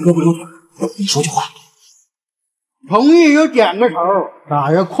留胳膊留腿，你说句话。同意就点个头。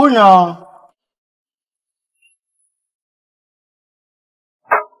咋呀？困啊？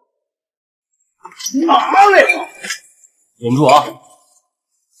哪来了？忍住啊！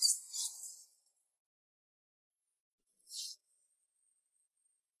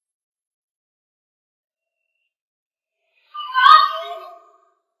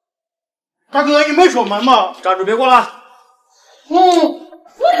大哥，你没锁门吗？站住，别过来！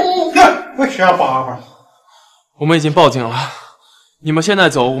别瞎叭叭。我们已经报警了，你们现在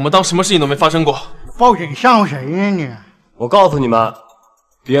走，我们当什么事情都没发生过。报警吓唬谁呢你？我告诉你们，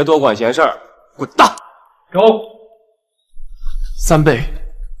别多管闲事儿，滚蛋！走。3倍，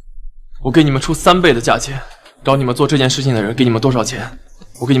我给你们出3倍的价钱，找你们做这件事情的人给你们多少钱？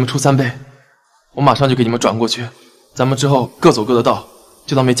我给你们出3倍，我马上就给你们转过去，咱们之后各走各的道，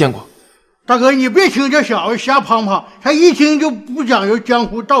就当没见过。大哥，你别听这小子瞎胖胖，他一听就不讲究江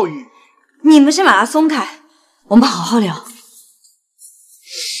湖道义。你们先把他松开，我们好好聊。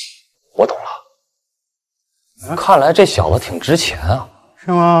我懂了，看来这小子挺值钱啊。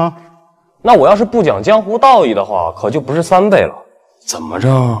是吗？那我要是不讲江湖道义的话，可就不是3倍了，怎么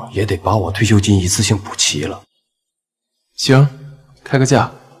着也得把我退休金一次性补齐了。行，开个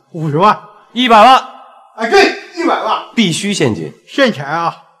价，50万，100万。哎，对，100万，必须现金，现钱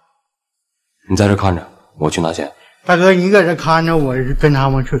啊！你在这看着，我去拿钱。大哥，你搁这看着，我跟他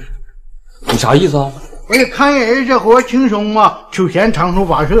们去。你啥意思啊？我得看人这活轻松嘛，求钱长途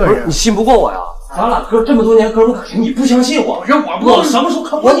跋涉呀。你信不过我呀？咱俩这么多年哥们可是你不相信我？我说我什么时候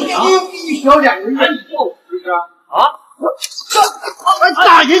坑过你啊？我比你小2个月，你叫我是不是？啊？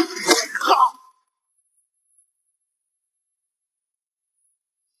打人！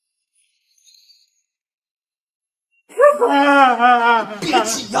别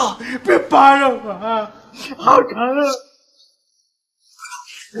挤呀，别扒着我，好疼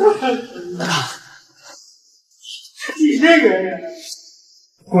啊！你这个人，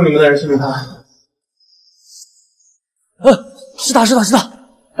雇你们的人是不是他？是他，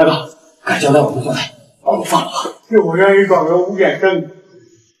大哥，该交代我们交代，把我放了吧。就我让人搞个5点证。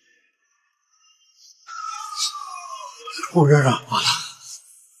护士啊，完了，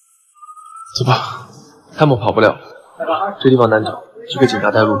走吧，他们跑不了。这地方难找，只给警察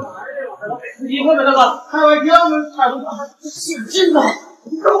带路。你后面那个开玩笑呢，使劲呐！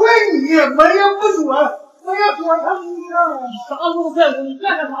都怪你，门也不锁，门也锁他们不让。啥都在乎，你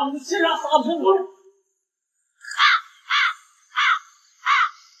干干啥？你吃啥啥不我。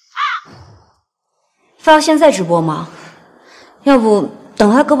非要现在直播吗？要不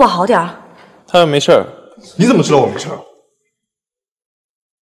等他胳膊好点儿。他又没事儿。你怎么知道我没事儿？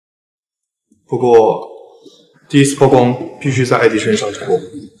不过第一次曝光必须在艾迪身上成功。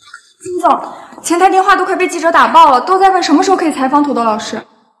金总，前台电话都快被记者打爆了，都在问什么时候可以采访土豆老师。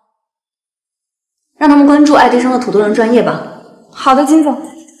让他们关注爱迪生的土豆人专业吧。好的，金总。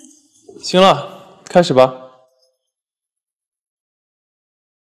行了，开始吧。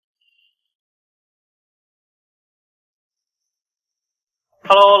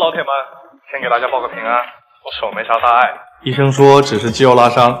Hello， 老铁们，先给大家报个平安，我手没啥大碍，医生说只是肌肉拉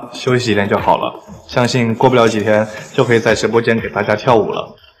伤，休息几天就好了。相信过不了几天就可以在直播间给大家跳舞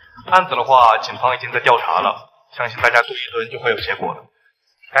了。案子的话，警方已经在调查了，相信大家赌一顿就会有结果的。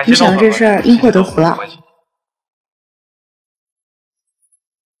感谢没想到这事儿因祸得福了。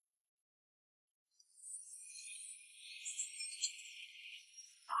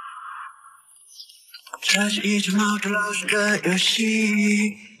这是一场冒着老鼠的游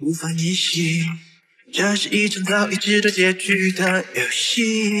戏，无法逆袭。这是一场早已知道结局的游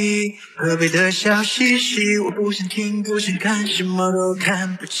戏，可悲的笑嘻嘻，我不想听，不想看，什么都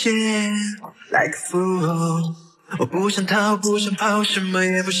看不见。Like a fool， 我不想逃，不想跑，什么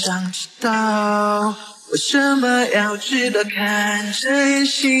也不想知道。为什么要知道看着眼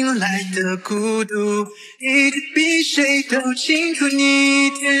醒来的孤独？一直比谁都清楚，你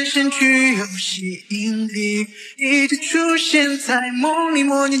天生具有吸引力，一直出现在梦里，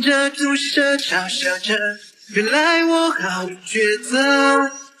默念着，注视着，嘲笑着。原来我好抉择，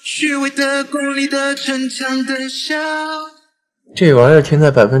虚伪的、功利的、逞强的笑。这玩意儿填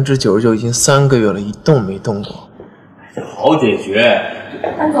在99%已经3个月了，一动没动过。这好解决。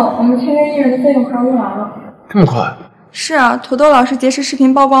安总，我们签约艺人的费用快用完了。这么快？是啊，土豆老师结识视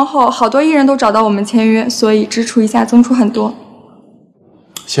频曝光后，好多艺人都找到我们签约，所以支出一下增出很多。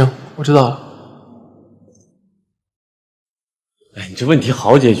行，我知道了。哎，你这问题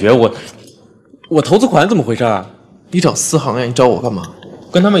好解决，我投资款怎么回事啊？你找私行呀，你找我干嘛？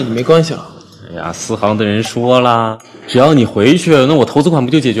跟他们已经没关系了。哎呀，私行的人说了，只要你回去，那我投资款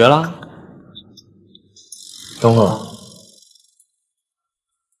不就解决了？等会儿，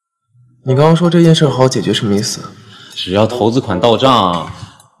你刚刚说这件事好解决什么意思？只要投资款到账，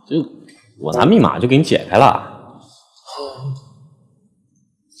就我拿密码就给你解开了。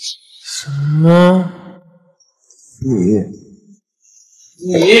什么？你，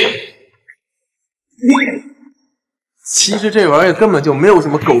其实这玩意儿根本就没有什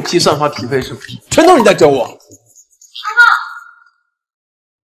么狗屁算法匹配什么，全都是你在教我。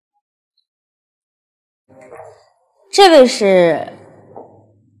这位是，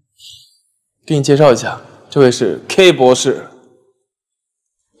给你介绍一下，这位是 K 博士，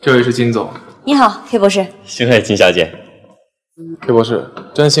这位是金总。你好 ，K 博士。幸会，金小姐。K 博士，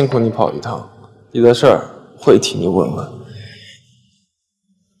真辛苦你跑一趟，你的事儿会替你问问。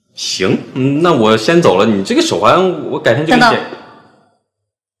行，那我先走了。你这个手环，我改天就给你解。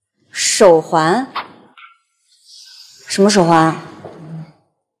手环？什么手环？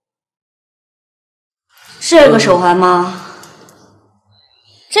这个手环吗？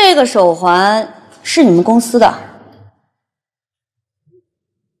这个手环是你们公司的。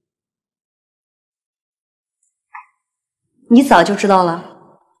你早就知道了？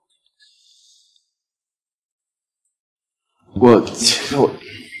其实我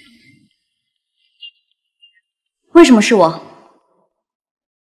为什么是我？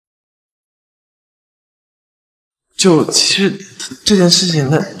其实这件事情，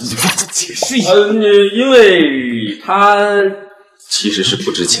解释一下。因为他其实是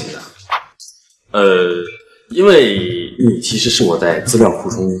不知情的。因为你其实是我在资料库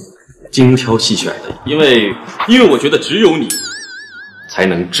中精挑细选的，因为我觉得只有你才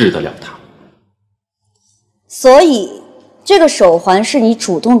能治得了他。所以这个手环是你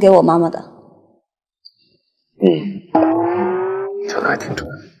主动给我妈妈的。说的还挺准。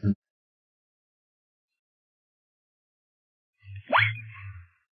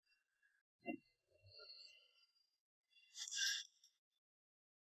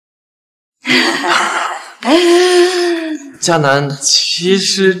佳楠，其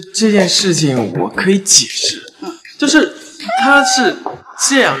实这件事情我可以解释，就是他是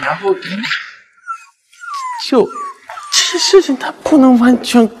这样，然后就这事情他不能完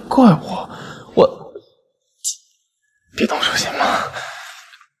全怪我，别动手行吗？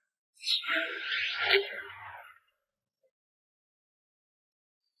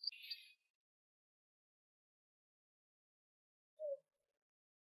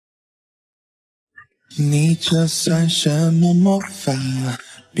你这算什么魔法？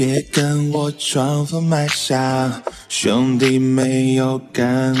别跟我装疯卖傻，兄弟没有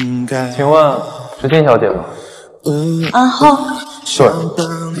尴尬。请问是金小姐吗？好。对。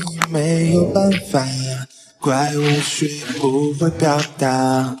没有办法，怪我学不会表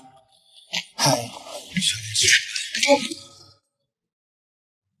达。嗨，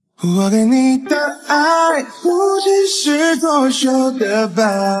我给你的爱不只是作秀的吧。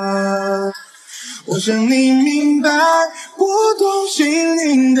我想你明白，我懂心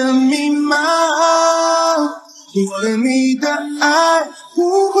灵的密码。我对你的爱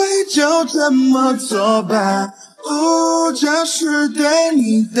不会就这么作罢，这是对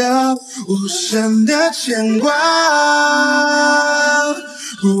你的无声的牵挂。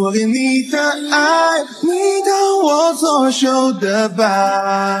我给你的爱，你当我作秀的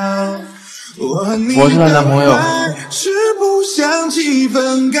吧。我是她男朋友。是不想气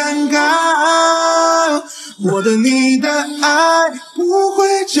氛尴尬，我对你的爱不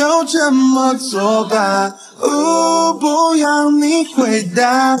会就这么作罢。不要你回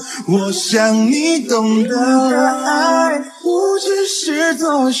答，我想你懂得爱不只是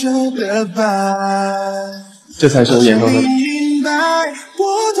作秀的白。这才是我眼中的。明白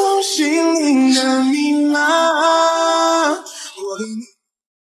我懂心灵的密码。我对你。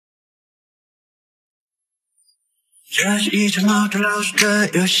这是一场毛头老鼠的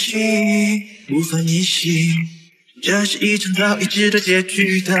游戏，无法逆袭。这是一场早已知道结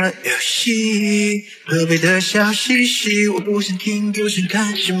局的游戏，可悲的笑嘻嘻。我不想听，不想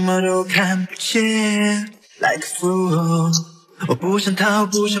看，什么都看不见。Like a fool， 我不想逃，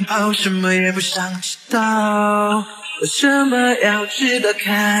不想跑，什么也不想知道。为什么要知道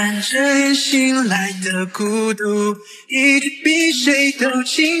看着眼醒来的孤独？一直比谁都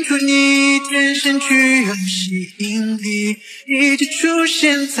清楚，你天生具有吸引力，一直出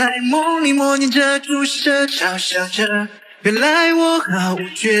现在梦里，默念着注射，嘲笑着。原来我毫无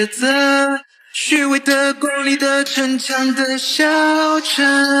抉择，虚伪的、功利的、逞强的笑着。